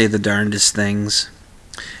theorists say the darndest things.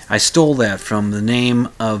 I stole that from the name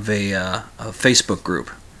of a Facebook group.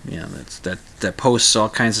 You know, that posts all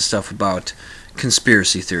kinds of stuff about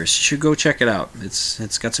conspiracy theorists. You should go check it out.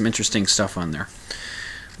 It's got some interesting stuff on there.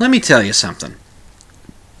 Let me tell you something.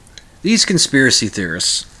 These conspiracy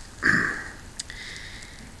theorists,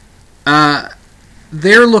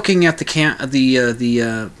 they're looking at the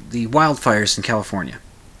wildfires in California,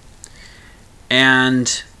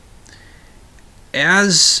 and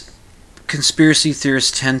as conspiracy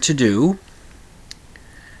theorists tend to do,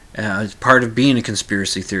 part of being a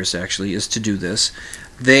conspiracy theorist actually is to do this.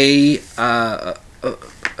 They,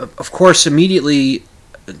 of course, immediately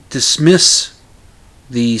dismiss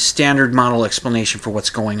the standard model explanation for what's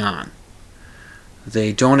going on.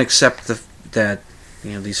 They don't accept that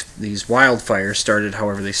you know these wildfires started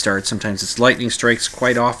however they start. Sometimes it's lightning strikes.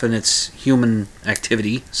 Quite often it's human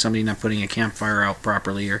activity, somebody not putting a campfire out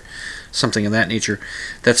properly or something of that nature,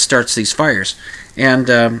 that starts these fires.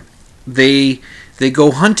 And they go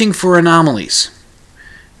hunting for anomalies.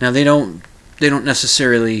 Now they don't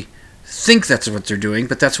necessarily think that's what they're doing,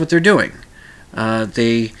 but that's what they're doing.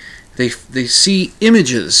 They see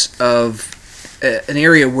images of an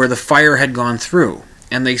area where the fire had gone through,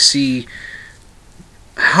 and they see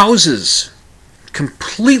houses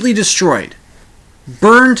completely destroyed,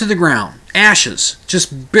 burned to the ground, ashes,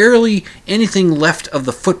 just barely anything left of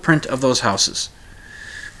the footprint of those houses.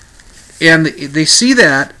 And they see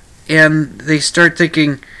that, and they start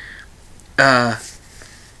thinking, but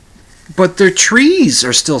their trees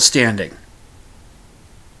are still standing.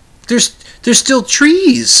 There's still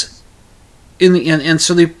trees in the and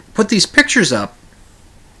so they put these pictures up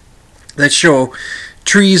that show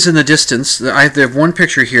trees in the distance. I have one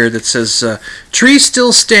picture here that says, trees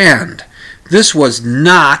still stand. This was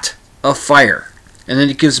not a fire. And then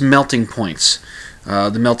it gives melting points.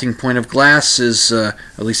 The melting point of glass is, at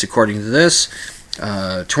least according to this,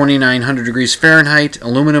 2,900 degrees Fahrenheit.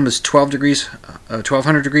 Aluminum is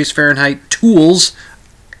 1,200 degrees Fahrenheit. Tools.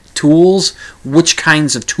 Which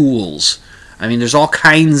kinds of tools? I mean, there's all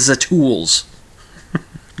kinds of tools.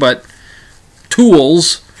 But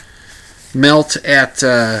tools melt at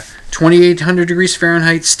 2,800 degrees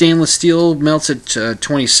Fahrenheit. Stainless steel melts at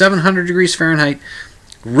 2,700 degrees Fahrenheit.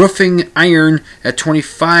 Roofing iron at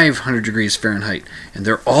 2,500 degrees Fahrenheit. And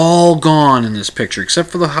they're all gone in this picture, except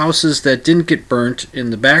for the houses that didn't get burnt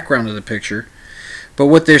in the background of the picture.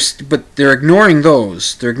 But they're ignoring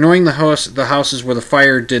those. They're ignoring the houses where the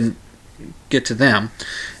fire didn't get to them,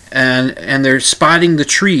 and they're spotting the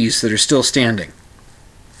trees that are still standing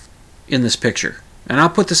in this picture. And I'll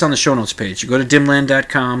put this on the show notes page. You go to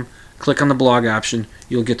dimland.com, click on the blog option,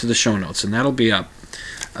 you'll get to the show notes, and that'll be up.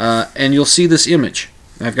 And you'll see this image.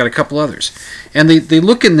 I've got a couple others. And they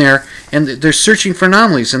look in there, and they're searching for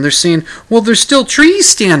anomalies, and they're saying, well, there's still trees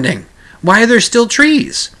standing. Why are there still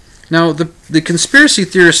trees? Now, the conspiracy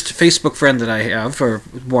theorist Facebook friend that I have, or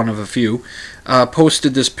one of a few,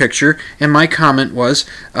 posted this picture, and my comment was,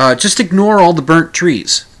 just ignore all the burnt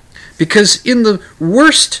trees. Because in the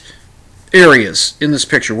worst areas in this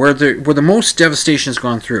picture, where the most devastation has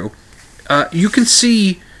gone through, you can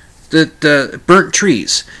see the burnt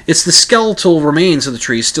trees. It's the skeletal remains of the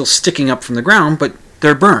trees still sticking up from the ground, but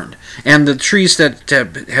they're burned. And the trees that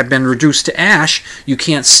have been reduced to ash, you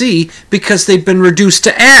can't see because they've been reduced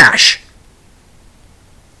to ash.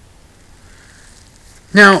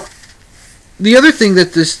 Now, the other thing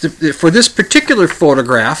that for this particular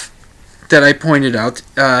photograph that I pointed out,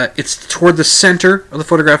 it's toward the center of the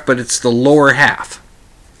photograph, but it's the lower half.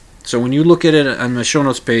 So when you look at it on the show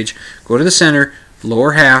notes page, go to the center,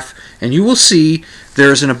 lower half, and you will see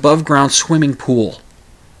there's an above-ground swimming pool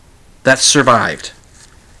that survived.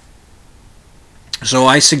 So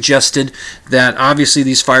I suggested that obviously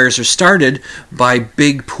these fires are started by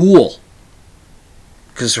big pool.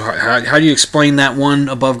 Because how do you explain that one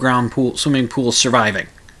above-ground swimming pool surviving?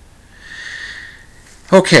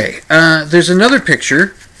 Okay, there's another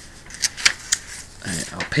picture.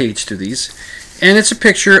 I'll page through these, and it's a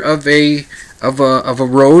picture of a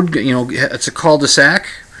road. You know, it's a cul-de-sac,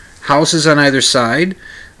 houses on either side.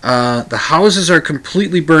 The houses are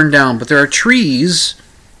completely burned down, but there are trees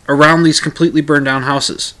around these completely burned down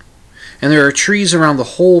houses, and there are trees around the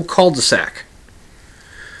whole cul-de-sac.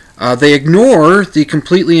 They ignore the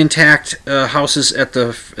completely intact houses at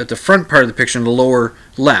the front part of the picture in the lower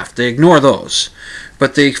left. They ignore those,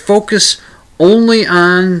 but they focus only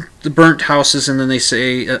on the burnt houses, and then they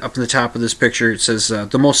say up in the top of this picture, it says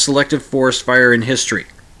the most selective forest fire in history.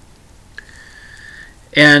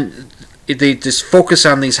 And they just focus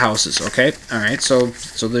on these houses. Okay, all right. So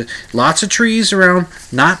the lots of trees around,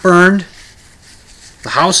 not burned. The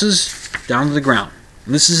houses down to the ground.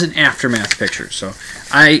 And this is an aftermath picture. So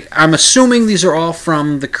I'm assuming these are all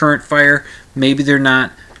from the current fire. Maybe they're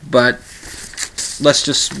not, but let's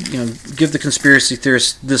just give the conspiracy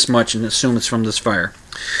theorists this much and assume it's from this fire.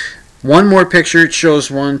 One more picture. It shows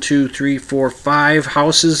 1, 2, 3, 4, 5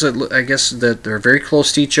 houses. I guess that they're very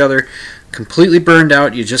close to each other, completely burned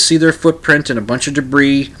out. You just see their footprint and a bunch of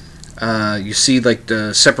debris. You see like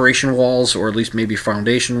the separation walls, or at least maybe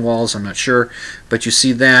foundation walls. I'm not sure, but you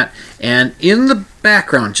see that. And in the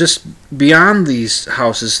background, just beyond these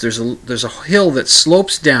houses, there's a hill that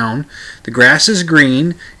slopes down. The grass is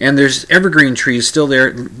green, and there's evergreen trees still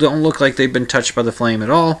there. Don't look like they've been touched by the flame at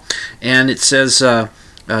all. And it says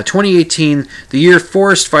 2018, the year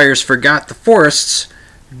forest fires forgot the forests.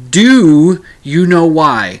 Do you know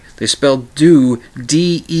why? They spelled do,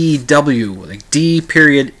 D-E-W, like D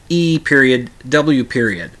period, E period, W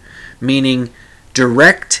period, meaning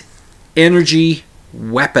direct energy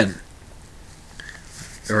weapon,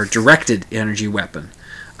 or directed energy weapon.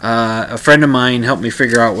 A friend of mine helped me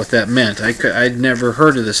figure out what that meant. I'd never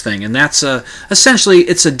heard of this thing, and that's essentially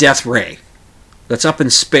it's a death ray that's up in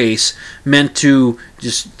space, meant to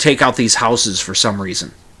just take out these houses for some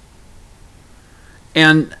reason.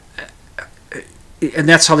 And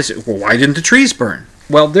that's how they say, well, why didn't the trees burn?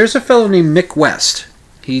 Well, there's a fellow named Mick West.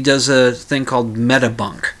 He does a thing called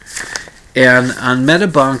Metabunk. And on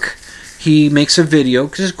Metabunk, he makes a video,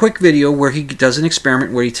 just a quick video, where he does an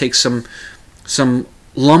experiment where he takes some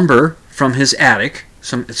lumber from his attic,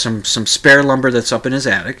 some spare lumber that's up in his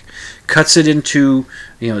attic, cuts it into,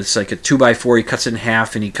 it's like a 2x4, he cuts it in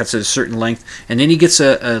half, and he cuts it a certain length, and then he gets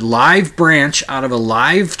a live branch out of a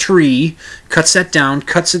live tree, cuts that down,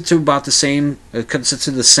 cuts it to about the same, cuts it to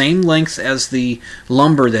the same length as the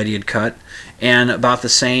lumber that he had cut, and about the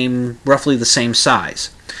same, roughly the same size.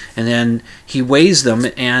 And then he weighs them,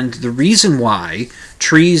 and the reason why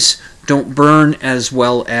trees don't burn as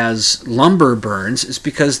well as lumber burns is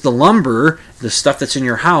because the lumber, the stuff that's in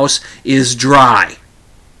your house, is dry.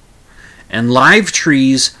 And live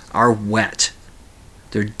trees are wet.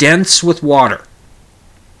 They're dense with water.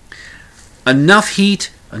 Enough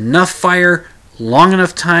heat, enough fire, long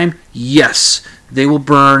enough time, yes, they will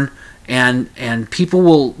burn. And people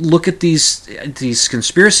will look at these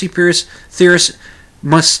conspiracy theorists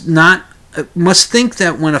must think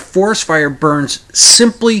that when a forest fire burns,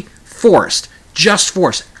 simply forest, just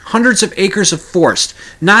forest, hundreds of acres of forest,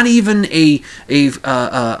 not even a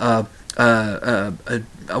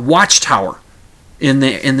watchtower in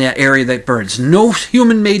that area that burns. No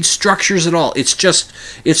human-made structures at all. It's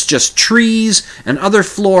just trees and other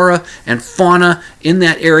flora and fauna in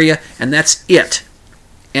that area, and that's it.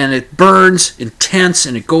 And it burns intense,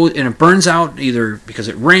 and it burns out either because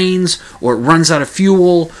it rains, or it runs out of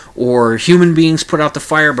fuel, or human beings put out the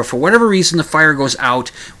fire. But for whatever reason, the fire goes out.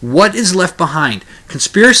 What is left behind?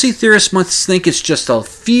 Conspiracy theorists must think it's just a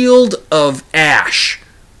field of ash.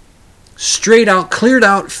 Straight out, cleared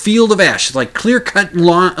out field of ash. Like clear-cut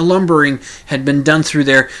lumbering had been done through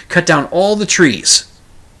there, cut down all the trees.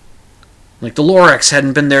 Like the Lorax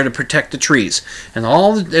hadn't been there to protect the trees. And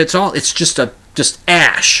it's just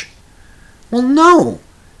ash. Well, no.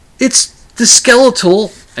 It's the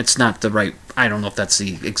skeletal. It's not the right, I don't know if that's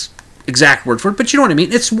the exact word for it, but you know what I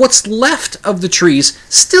mean. It's what's left of the trees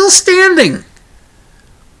still standing.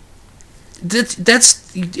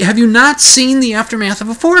 Have you not seen the aftermath of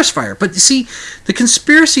a forest fire? But you see, the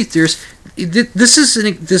conspiracy theorists,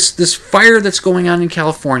 this fire that's going on in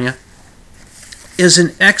California is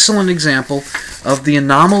an excellent example of the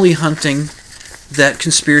anomaly hunting that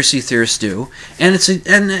conspiracy theorists do, and it's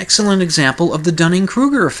an excellent example of the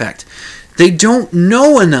Dunning-Kruger effect. They don't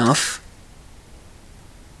know enough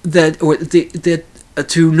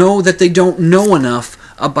to know that they don't know enough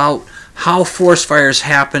about how forest fires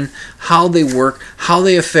happen, how they work, how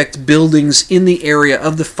they affect buildings in the area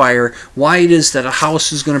of the fire, why it is that a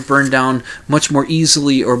house is going to burn down much more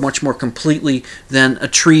easily or much more completely than a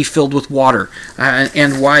tree filled with water,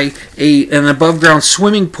 and why an above-ground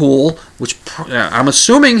swimming pool, which I'm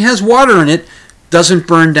assuming has water in it, doesn't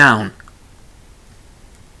burn down.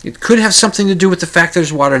 It could have something to do with the fact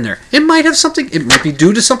there's water in there. It might have something. It might be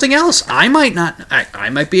due to something else. I might not. I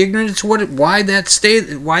might be ignorant to why that's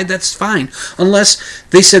fine. Unless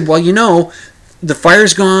they said, well, the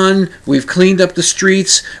fire's gone. We've cleaned up the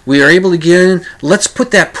streets. We are able to get in. Let's put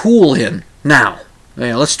that pool in now.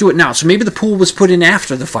 Yeah, let's do it now. So maybe the pool was put in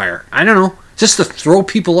after the fire. I don't know. Just to throw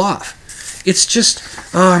people off. It's just,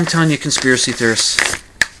 I'm telling you, conspiracy theorists.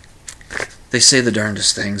 They say the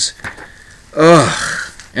darndest things. Ugh.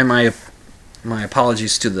 Am I my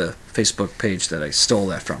apologies to the Facebook page that I stole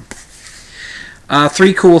that from.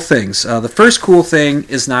 3 cool things. The first cool thing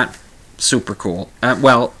is not super cool.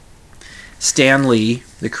 Stan Lee,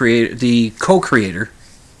 the co-creator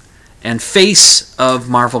and face of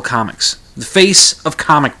Marvel Comics, the face of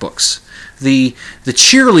comic books, the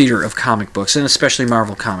cheerleader of comic books, and especially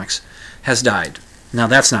Marvel Comics, has died. Now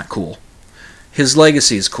that's not cool. His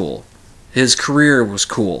legacy is cool. His career was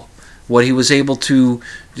cool. What he was able to,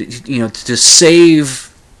 to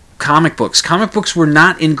save comic books. Comic books were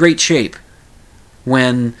not in great shape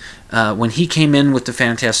when he came in with the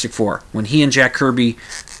Fantastic Four. When he and Jack Kirby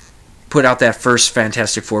put out that first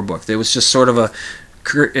Fantastic Four book, there was just sort of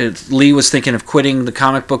Lee was thinking of quitting the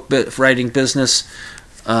comic book writing business,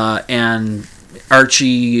 and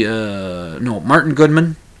Martin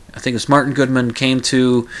Goodman. I think it was Martin Goodman came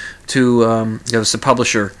to it was the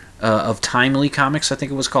publisher of Timely Comics, I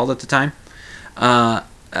think it was called at the time.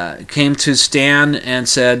 Came to Stan and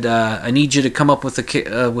said, "I need you to come up with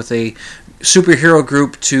a superhero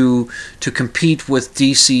group to compete with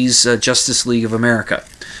DC's Justice League of America.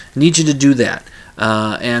 I need you to do that."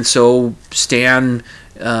 And so Stan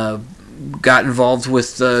got involved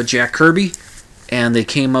with Jack Kirby, and they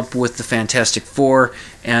came up with the Fantastic Four.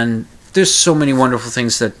 And there's so many wonderful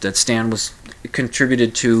things that Stan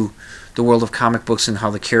contributed to the world of comic books, and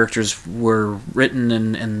how the characters were written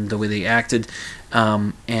and the way they acted,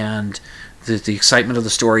 and the excitement of the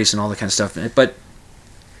stories and all that kind of stuff. But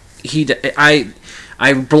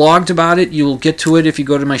I blogged about it. You'll get to it if you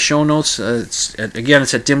go to my show notes. It's at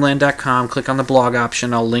dimland.com. Click on the blog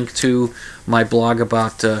option. I'll link to my blog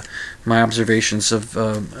about my observations of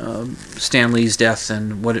Stan Lee's death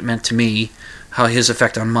and what it meant to me, how his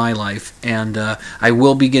effect on my life. And I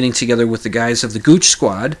will be getting together with the guys of the Gooch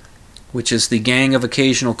Squad, which is the gang of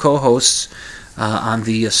occasional co-hosts on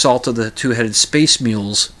the Assault of the Two-Headed Space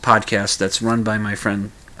Mules podcast that's run by my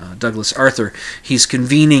friend Douglas Arthur. He's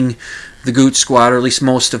convening the Gooch Squad, or at least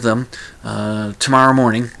most of them, tomorrow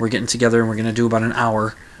morning. We're getting together and we're going to do about an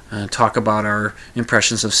hour, talk about our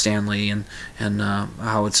impressions of Stan Lee and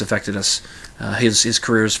how it's affected us. His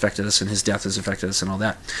career has affected us, and his death has affected us, and all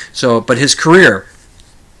that. So, but his career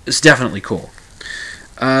is definitely cool.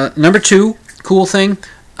 Number 2 cool thing.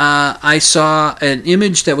 I saw an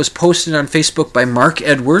image that was posted on Facebook by Mark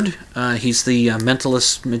Edward. He's the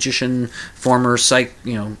mentalist, magician, former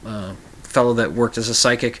fellow that worked as a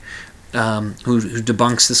psychic, who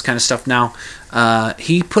debunks this kind of stuff now.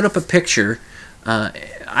 He put up a picture.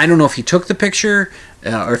 I don't know if he took the picture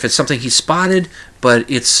or if it's something he spotted, but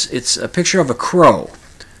it's a picture of a crow.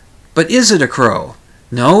 But is it a crow?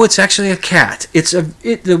 No, it's actually a cat. It's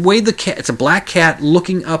a black cat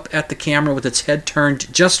looking up at the camera with its head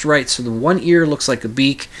turned just right, so the one ear looks like a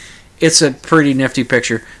beak. It's a pretty nifty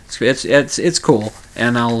picture. It's cool,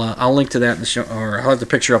 and I'll link to that in the show, or I'll have the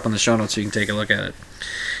picture up on the show notes so you can take a look at it.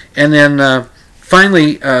 And then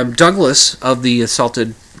finally, Douglas of the Assault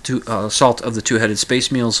of the Two-Headed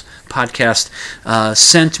Space Mules podcast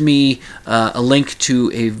sent me a link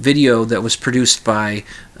to a video that was produced by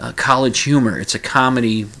College Humor. It's a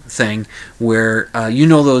comedy thing where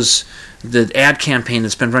the ad campaign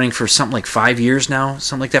that's been running for something like 5 years now,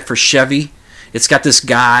 something like that, for Chevy. It's got this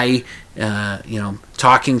guy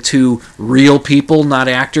talking to real people, not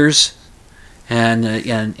actors, and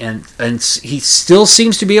he still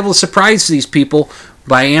seems to be able to surprise these people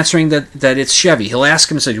by answering that it's Chevy. He'll ask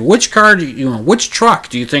him, say, which car which truck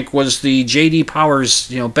do you think was the J.D.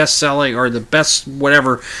 Powers, best selling or the best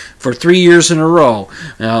whatever for 3 years in a row?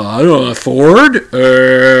 I don't know, Ford,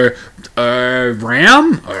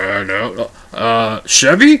 Ram, no,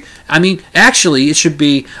 Chevy. I mean, actually, it should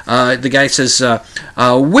be the guy says,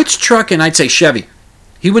 which truck, and I'd say Chevy.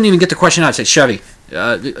 He wouldn't even get the question out. I'd say Chevy,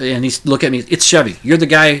 and he'd look at me. It's Chevy. You're the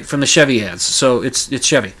guy from the Chevy ads, so it's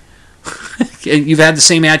Chevy. You've had the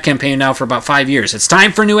same ad campaign now for about 5 years. It's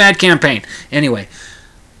time for a new ad campaign. Anyway,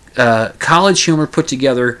 College Humor put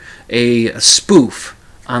together a spoof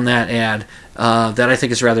on that ad that I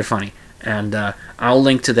think is rather funny, and I'll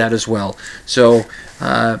link to that as well. So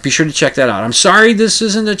be sure to check that out. I'm sorry this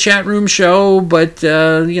isn't a chat room show, but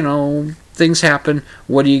things happen.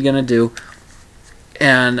 What are you gonna do?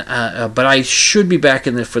 And but I should be back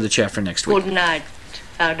in there for the chat for next week. Good night,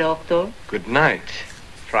 Herr Doctor. Good night,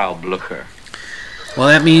 Frau Blucher. Well,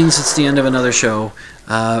 that means it's the end of another show.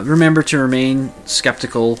 Remember to remain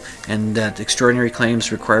skeptical, and that extraordinary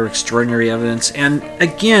claims require extraordinary evidence. And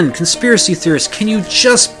again, conspiracy theorists, can you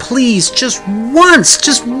just please, just once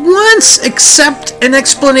accept an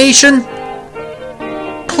explanation?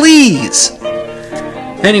 Please.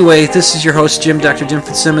 Anyway, this is your host, Dr. Jim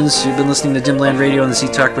Fitzsimmons. You've been listening to Dimland Radio on the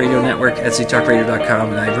Z-Talk Radio Network at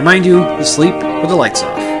ztalkradio.com, and I remind you to sleep with the lights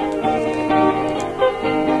off.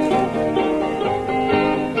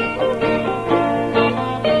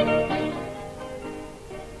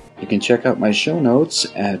 You can check out my show notes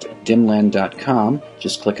at dimland.com.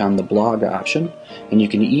 Just click on the blog option, and you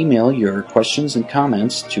can email your questions and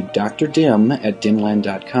comments to drdim at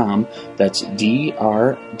dimland.com. That's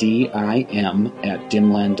DRDIM at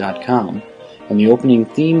dimland.com. And the opening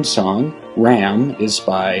theme song, Ram, is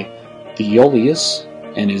by the Aeolus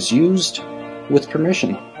and is used with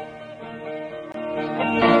permission.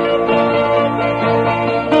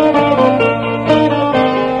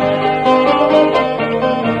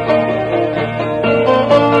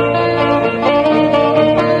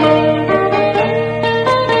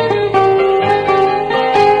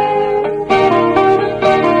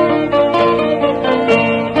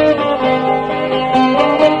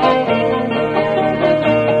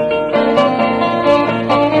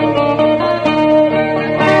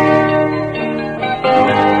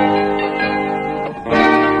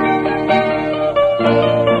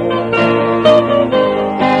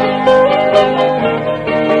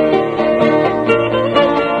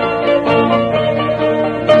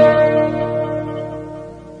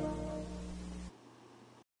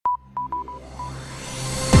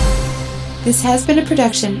 This has been a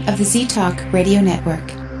production of the Z-Talk Radio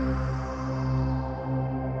Network.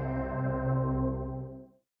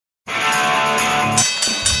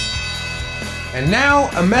 And now,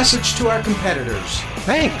 a message to our competitors.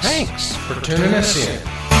 Thanks for tuning us in.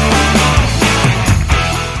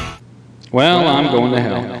 Well, I'm going to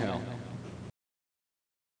hell.